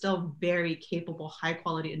mark, they're still very capable, high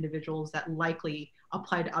quality individuals that likely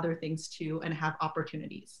apply to other things too and have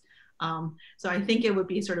opportunities. So I think it would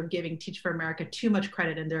be sort of giving Teach for America too much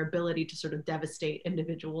credit in their ability to sort of devastate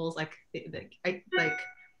individuals. Like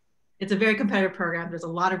it's a very competitive program. There's a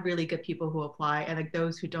lot of really good people who apply, and like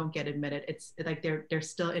those who don't get admitted, it's like they're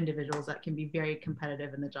still individuals that can be very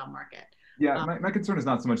competitive in the job market. Yeah, my concern is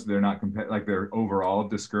not so much that they're not like they're overall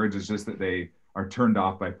discouraged. It's just that they are turned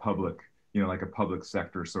off by public, like a public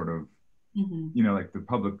sector sort of, like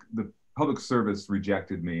the public service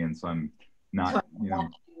rejected me, and so I'm not, so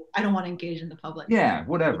I don't want to engage in the public. Yeah,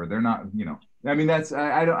 whatever. They're not, I mean, that's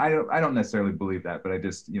I don't necessarily believe that, but I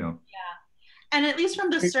just, Yeah. And at least from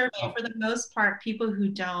the survey, for the most part, people who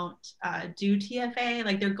don't do TFA,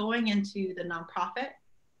 like they're going into the nonprofit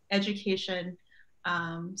education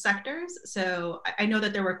sectors. So I know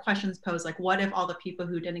that there were questions posed, like, what if all the people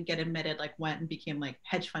who didn't get admitted like went and became like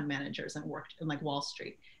hedge fund managers and worked in like Wall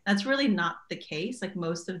Street? That's really not the case. Like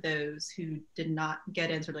most of those who did not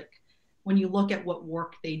get into like, when you look at what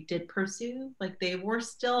work they did pursue, like they were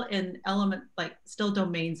still in still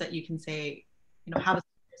domains that you can say, have a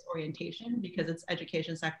orientation because it's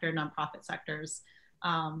education sector, nonprofit sectors.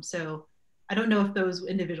 So I don't know if those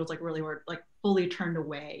individuals like really were like fully turned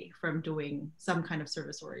away from doing some kind of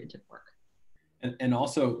service oriented work. And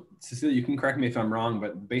also, Cecilia, you can correct me if I'm wrong,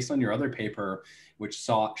 but based on your other paper, which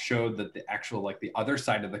showed that the actual, like the other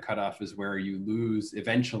side of the cutoff is where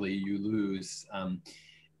eventually you lose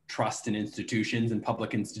trust in institutions and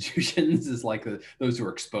public institutions is like those who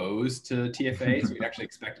are exposed to TFA. So we'd actually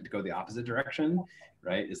expect it to go the opposite direction,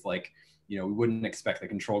 right? It's like, we wouldn't expect the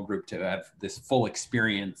control group to have this full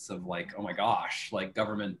experience of like, oh my gosh, like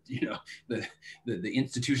government, the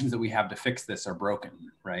institutions that we have to fix this are broken,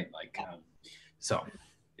 right? Like, so,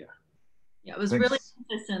 yeah. Yeah, it was really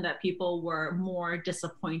consistent that people were more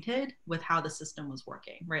disappointed with how the system was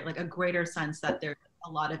working, right? Like a greater sense that there's a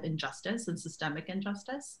lot of injustice and systemic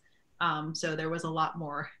injustice. So there was a lot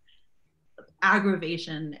more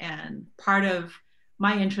aggravation, and part of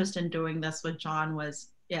my interest in doing this with John was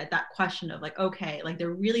that question of like, okay, like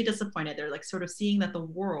they're really disappointed. They're like sort of seeing that the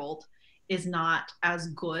world is not as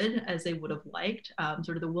good as they would have liked.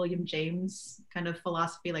 Sort of the William James kind of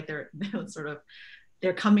philosophy, like they're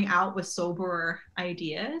coming out with soberer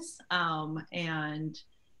ideas. And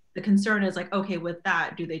the concern is like, okay, with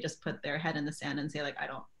that, do they just put their head in the sand and say like, I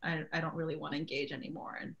don't really want to engage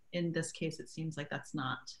anymore? And in this case, it seems like that's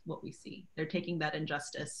not what we see. They're taking that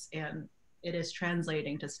injustice and it is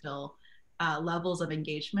translating to still levels of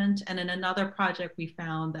engagement. And in another project, we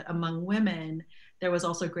found that among women, there was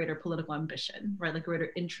also greater political ambition, right? Like greater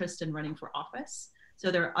interest in running for office. So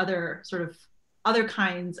there are other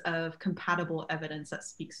kinds of compatible evidence that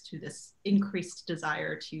speaks to this increased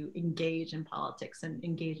desire to engage in politics and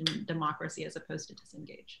engage in democracy as opposed to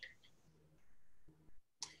disengage.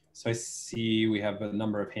 So I see we have a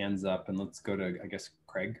number of hands up, and let's go to, I guess,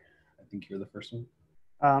 Craig. I think you're the first one.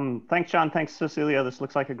 Thanks, John. Thanks, Cecilia. This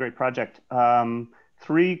looks like a great project.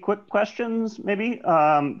 3 quick questions, maybe.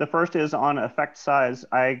 The first is on effect size.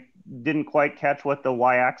 I didn't quite catch what the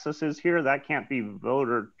y-axis is here. That can't be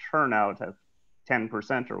voter turnout at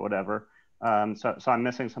 10% or whatever. So I'm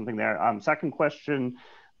missing something there. Second question,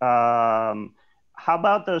 how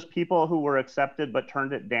about those people who were accepted but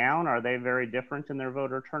turned it down? Are they very different in their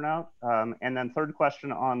voter turnout? And then third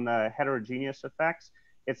question on the heterogeneous effects.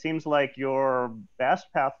 It seems like your best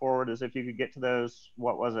path forward is if you could get to those,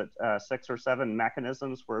 6 or 7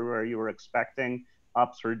 mechanisms where you were expecting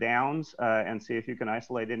ups or downs and see if you can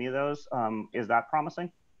isolate any of those. Is that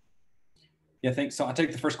promising? Yeah, thanks. So I'll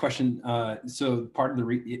take the first question. So part of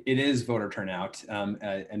it is voter turnout,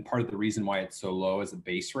 and part of the reason why it's so low as a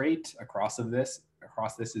base rate across this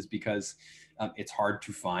is because it's hard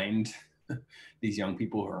to find these young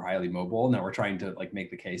people who are highly mobile. Now we're trying to like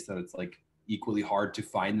make the case that it's like equally hard to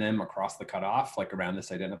find them across the cutoff, like around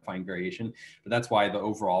this identifying variation. But that's why the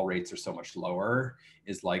overall rates are so much lower,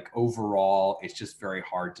 is like overall, it's just very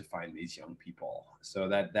hard to find these young people. So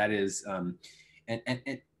that is, and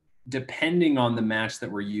depending on the match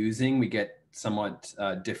that we're using, we get somewhat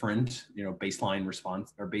different, baseline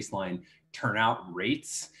response or baseline turnout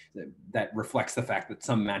rates that reflects the fact that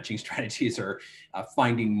some matching strategies are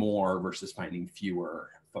finding more versus finding fewer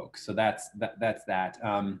folks. So that's that.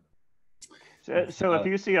 So if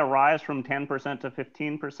you see a rise from 10% to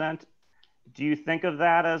 15%, do you think of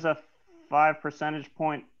that as a 5 percentage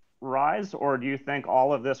point rise, or do you think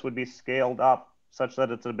all of this would be scaled up such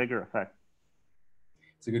that it's a bigger effect?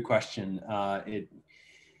 It's a good question.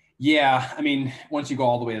 Yeah, I mean, once you go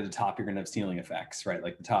all the way to the top, you're going to have ceiling effects, right?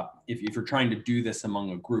 Like the top, if you're trying to do this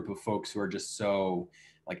among a group of folks who are just so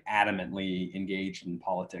like adamantly engaged in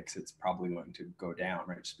politics, it's probably going to go down,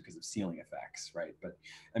 right? Just because of ceiling effects, right? But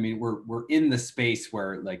I mean, we're in the space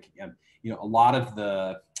where like, you know, a lot of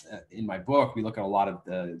the, in my book, we look at a lot of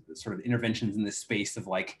the sort of interventions in this space of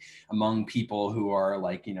like among people who are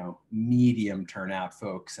like, you know, medium turnout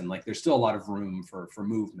folks. And like, there's still a lot of room for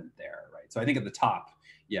movement there, right? So I think at the top,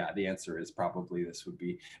 yeah, the answer is probably this would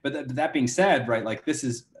be, but that being said, right, like this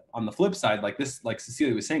is on the flip side, like this, like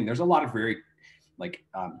Cecilia was saying, there's a lot of very like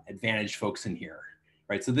advantaged folks in here,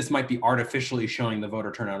 right? So this might be artificially showing the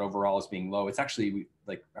voter turnout overall as being low. It's actually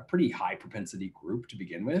like a pretty high propensity group to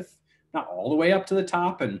begin with, not all the way up to the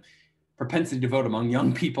top, and propensity to vote among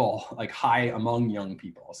young people, like high among young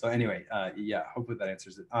people. So anyway, yeah, hopefully that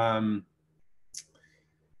answers it.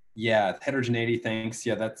 Yeah, heterogeneity, thanks.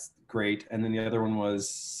 Yeah, that's great. And then the other one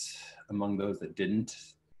was among those that didn't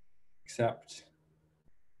accept.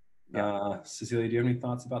 Yeah. Cecilia, do you have any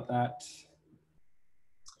thoughts about that?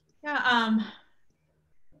 Yeah,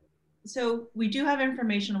 so we do have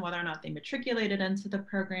information on whether or not they matriculated into the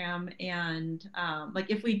program. And like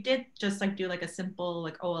if we did just like do like a simple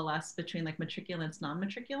like OLS between like matriculants,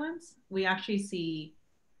 non-matriculants, we actually see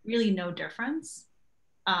really no difference.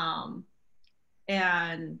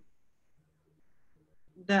 And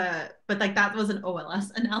but like that was an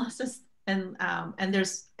OLS analysis, and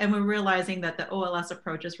we're realizing that the OLS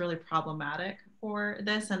approach is really problematic for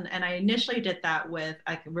this. And I initially did that with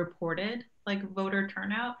like reported like voter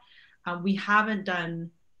turnout. We haven't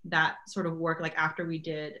done that sort of work like after we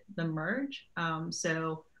did the merge.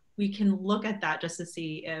 So we can look at that just to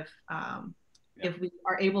see if we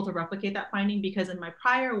are able to replicate that finding, because in my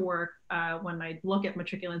prior work, when I look at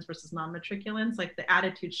matriculants versus non-matriculants, like the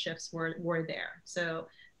attitude shifts were there. So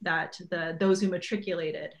that those who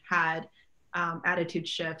matriculated had attitude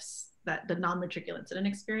shifts that the non-matriculants didn't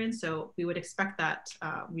experience. So we would expect that,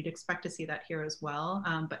 we'd expect to see that here as well,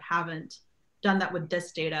 but haven't done that with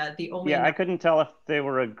this data. The only I couldn't tell if they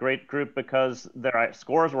were a great group because their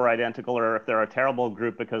scores were identical, or if they're a terrible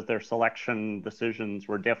group because their selection decisions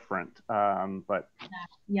were different. But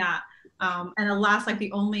and alas, like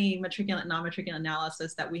the only matriculant non-matriculant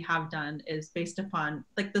analysis that we have done is based upon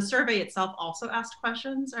like the survey itself also asked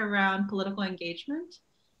questions around political engagement,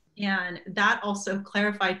 and that also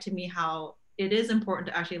clarified to me how it is important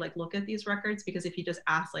to actually like look at these records, because if you just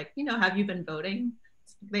ask like, you know, have you been voting,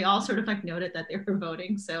 they all sort of like noted that they were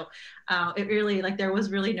voting. So it really like there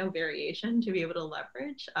was really no variation to be able to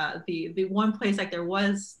leverage. The one place like there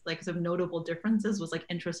was like some notable differences was like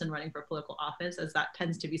interest in running for political office, as that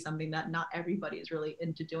tends to be something that not everybody is really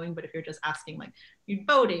into doing. But if you're just asking like you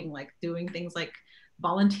voting, like doing things like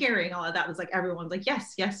volunteering, all of that was like everyone's like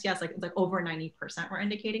yes, yes, yes, like it's like over 90% were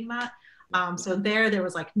indicating that. So there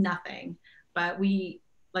was like nothing. But we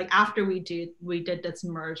like after we did this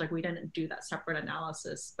merge, like we didn't do that separate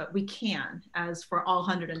analysis, but we can, as for all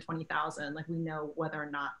 120,000, like we know whether or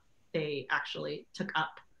not they actually took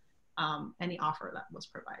up any offer that was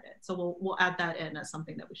provided. So we'll add that in as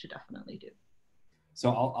something that we should definitely do. So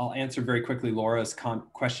I'll answer very quickly Laura's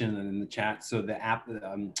question in the chat. So the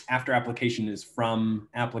after application is from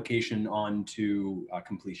application on to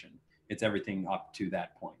completion. It's everything up to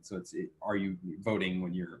that point. So are you voting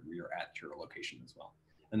when you're at your location as well?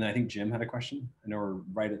 And then I think Jim had a question. I know we're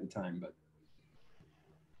right at the time, but.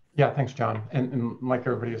 Yeah, thanks, John. And like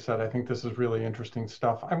everybody has said, I think this is really interesting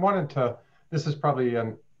stuff. I wanted to, this is probably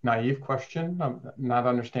a naive question, not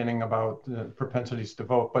understanding about the propensities to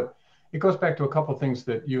vote, but it goes back to a couple of things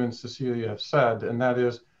that you and Cecilia have said, and that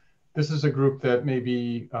is, this is a group that may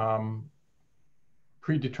be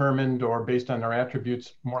predetermined or based on their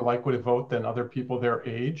attributes more likely to vote than other people their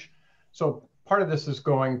age. So part of this is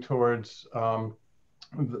going towards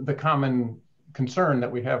the common concern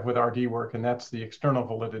that we have with RD work, and that's the external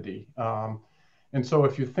validity. And so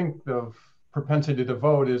if you think of propensity to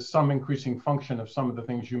vote as some increasing function of some of the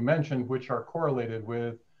things you mentioned, which are correlated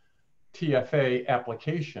with TFA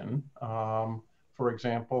application, for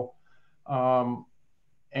example,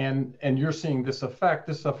 and you're seeing this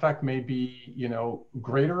effect may be, you know,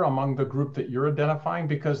 greater among the group that you're identifying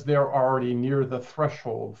because they're already near the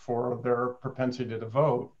threshold for their propensity to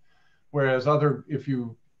vote. Whereas if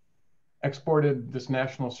you exported this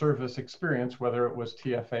national service experience, whether it was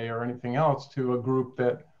TFA or anything else, to a group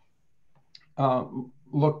that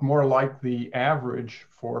looked more like the average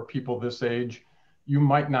for people this age, you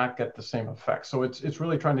might not get the same effect. So it's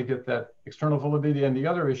really trying to get that external validity. And the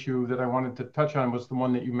other issue that I wanted to touch on was the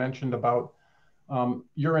one that you mentioned about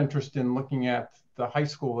your interest in looking at the high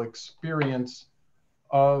school experience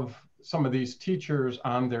of some of these teachers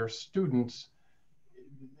on their students.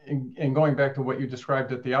 And going back to what you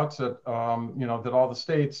described at the outset, you know, that all the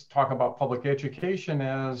states talk about public education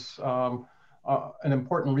as an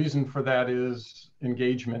important reason for that is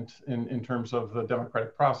engagement in terms of the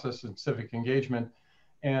democratic process and civic engagement.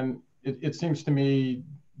 And it seems to me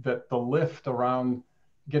that the lift around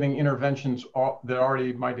getting interventions that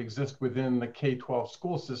already might exist within the K-12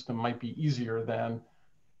 school system might be easier than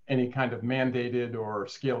any kind of mandated or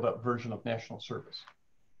scaled up version of national service.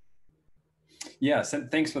 Yes, and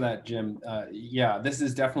thanks for that, Jim. Yeah, this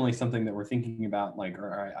is definitely something that we're thinking about, like,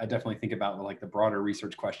 or I definitely think about like the broader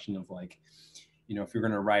research question of like, you know, if you're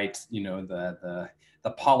going to write, you know,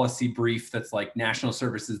 the policy brief that's like national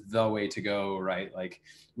service is the way to go, right? Like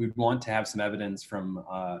we'd want to have some evidence from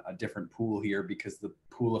a different pool here, because the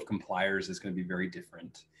pool of compliers is going to be very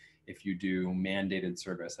different if you do mandated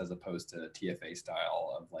service as opposed to TFA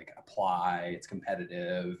style of like apply, it's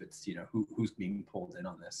competitive, it's, you know, who's being pulled in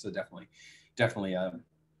on this. So definitely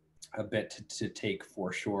a bit to take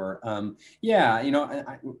for sure. Yeah, you know,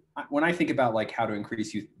 when I think about like how to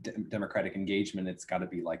increase youth democratic engagement, it's got to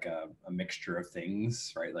be like a mixture of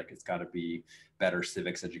things, right? Like it's got to be better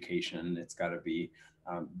civics education. It's got to be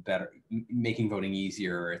better making voting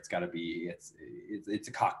easier. It's got to be it's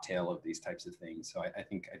a cocktail of these types of things. So I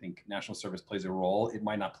think national service plays a role. It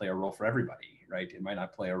might not play a role for everybody, right? It might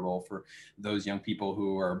not play a role for those young people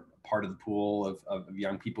who are part of the pool of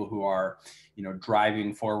young people who are, you know,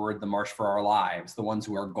 driving forward the March for Our Lives, the ones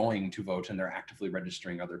who are going to vote and they're actively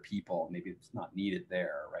registering other people. Maybe it's not needed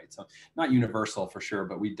there, right? So not universal for sure,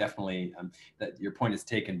 but we definitely, that your point is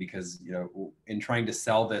taken, because, you know, in trying to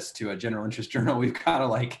sell this to a general interest journal, we've got to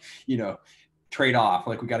like, you know, trade off,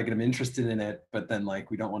 like we got to get them interested in it, but then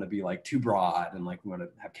like we don't want to be like too broad, and like we want to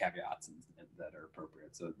have caveats and that are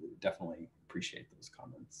appropriate. So definitely appreciate those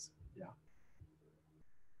comments. Yeah.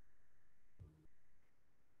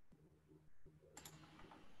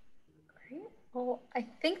 Well, I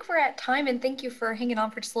think we're at time, and thank you for hanging on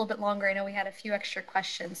for just a little bit longer. I know we had a few extra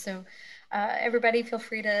questions. So everybody feel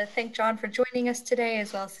free to thank John for joining us today,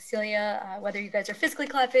 as well as Cecilia, whether you guys are physically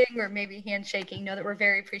clapping or maybe handshaking. Know that we're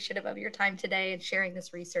very appreciative of your time today and sharing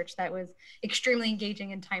this research that was extremely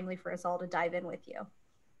engaging and timely for us all to dive in with you.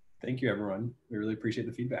 Thank you, everyone. We really appreciate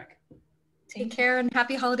the feedback. Take care, and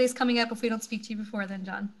happy holidays coming up if we don't speak to you before then,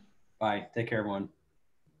 John. Bye. Take care, everyone.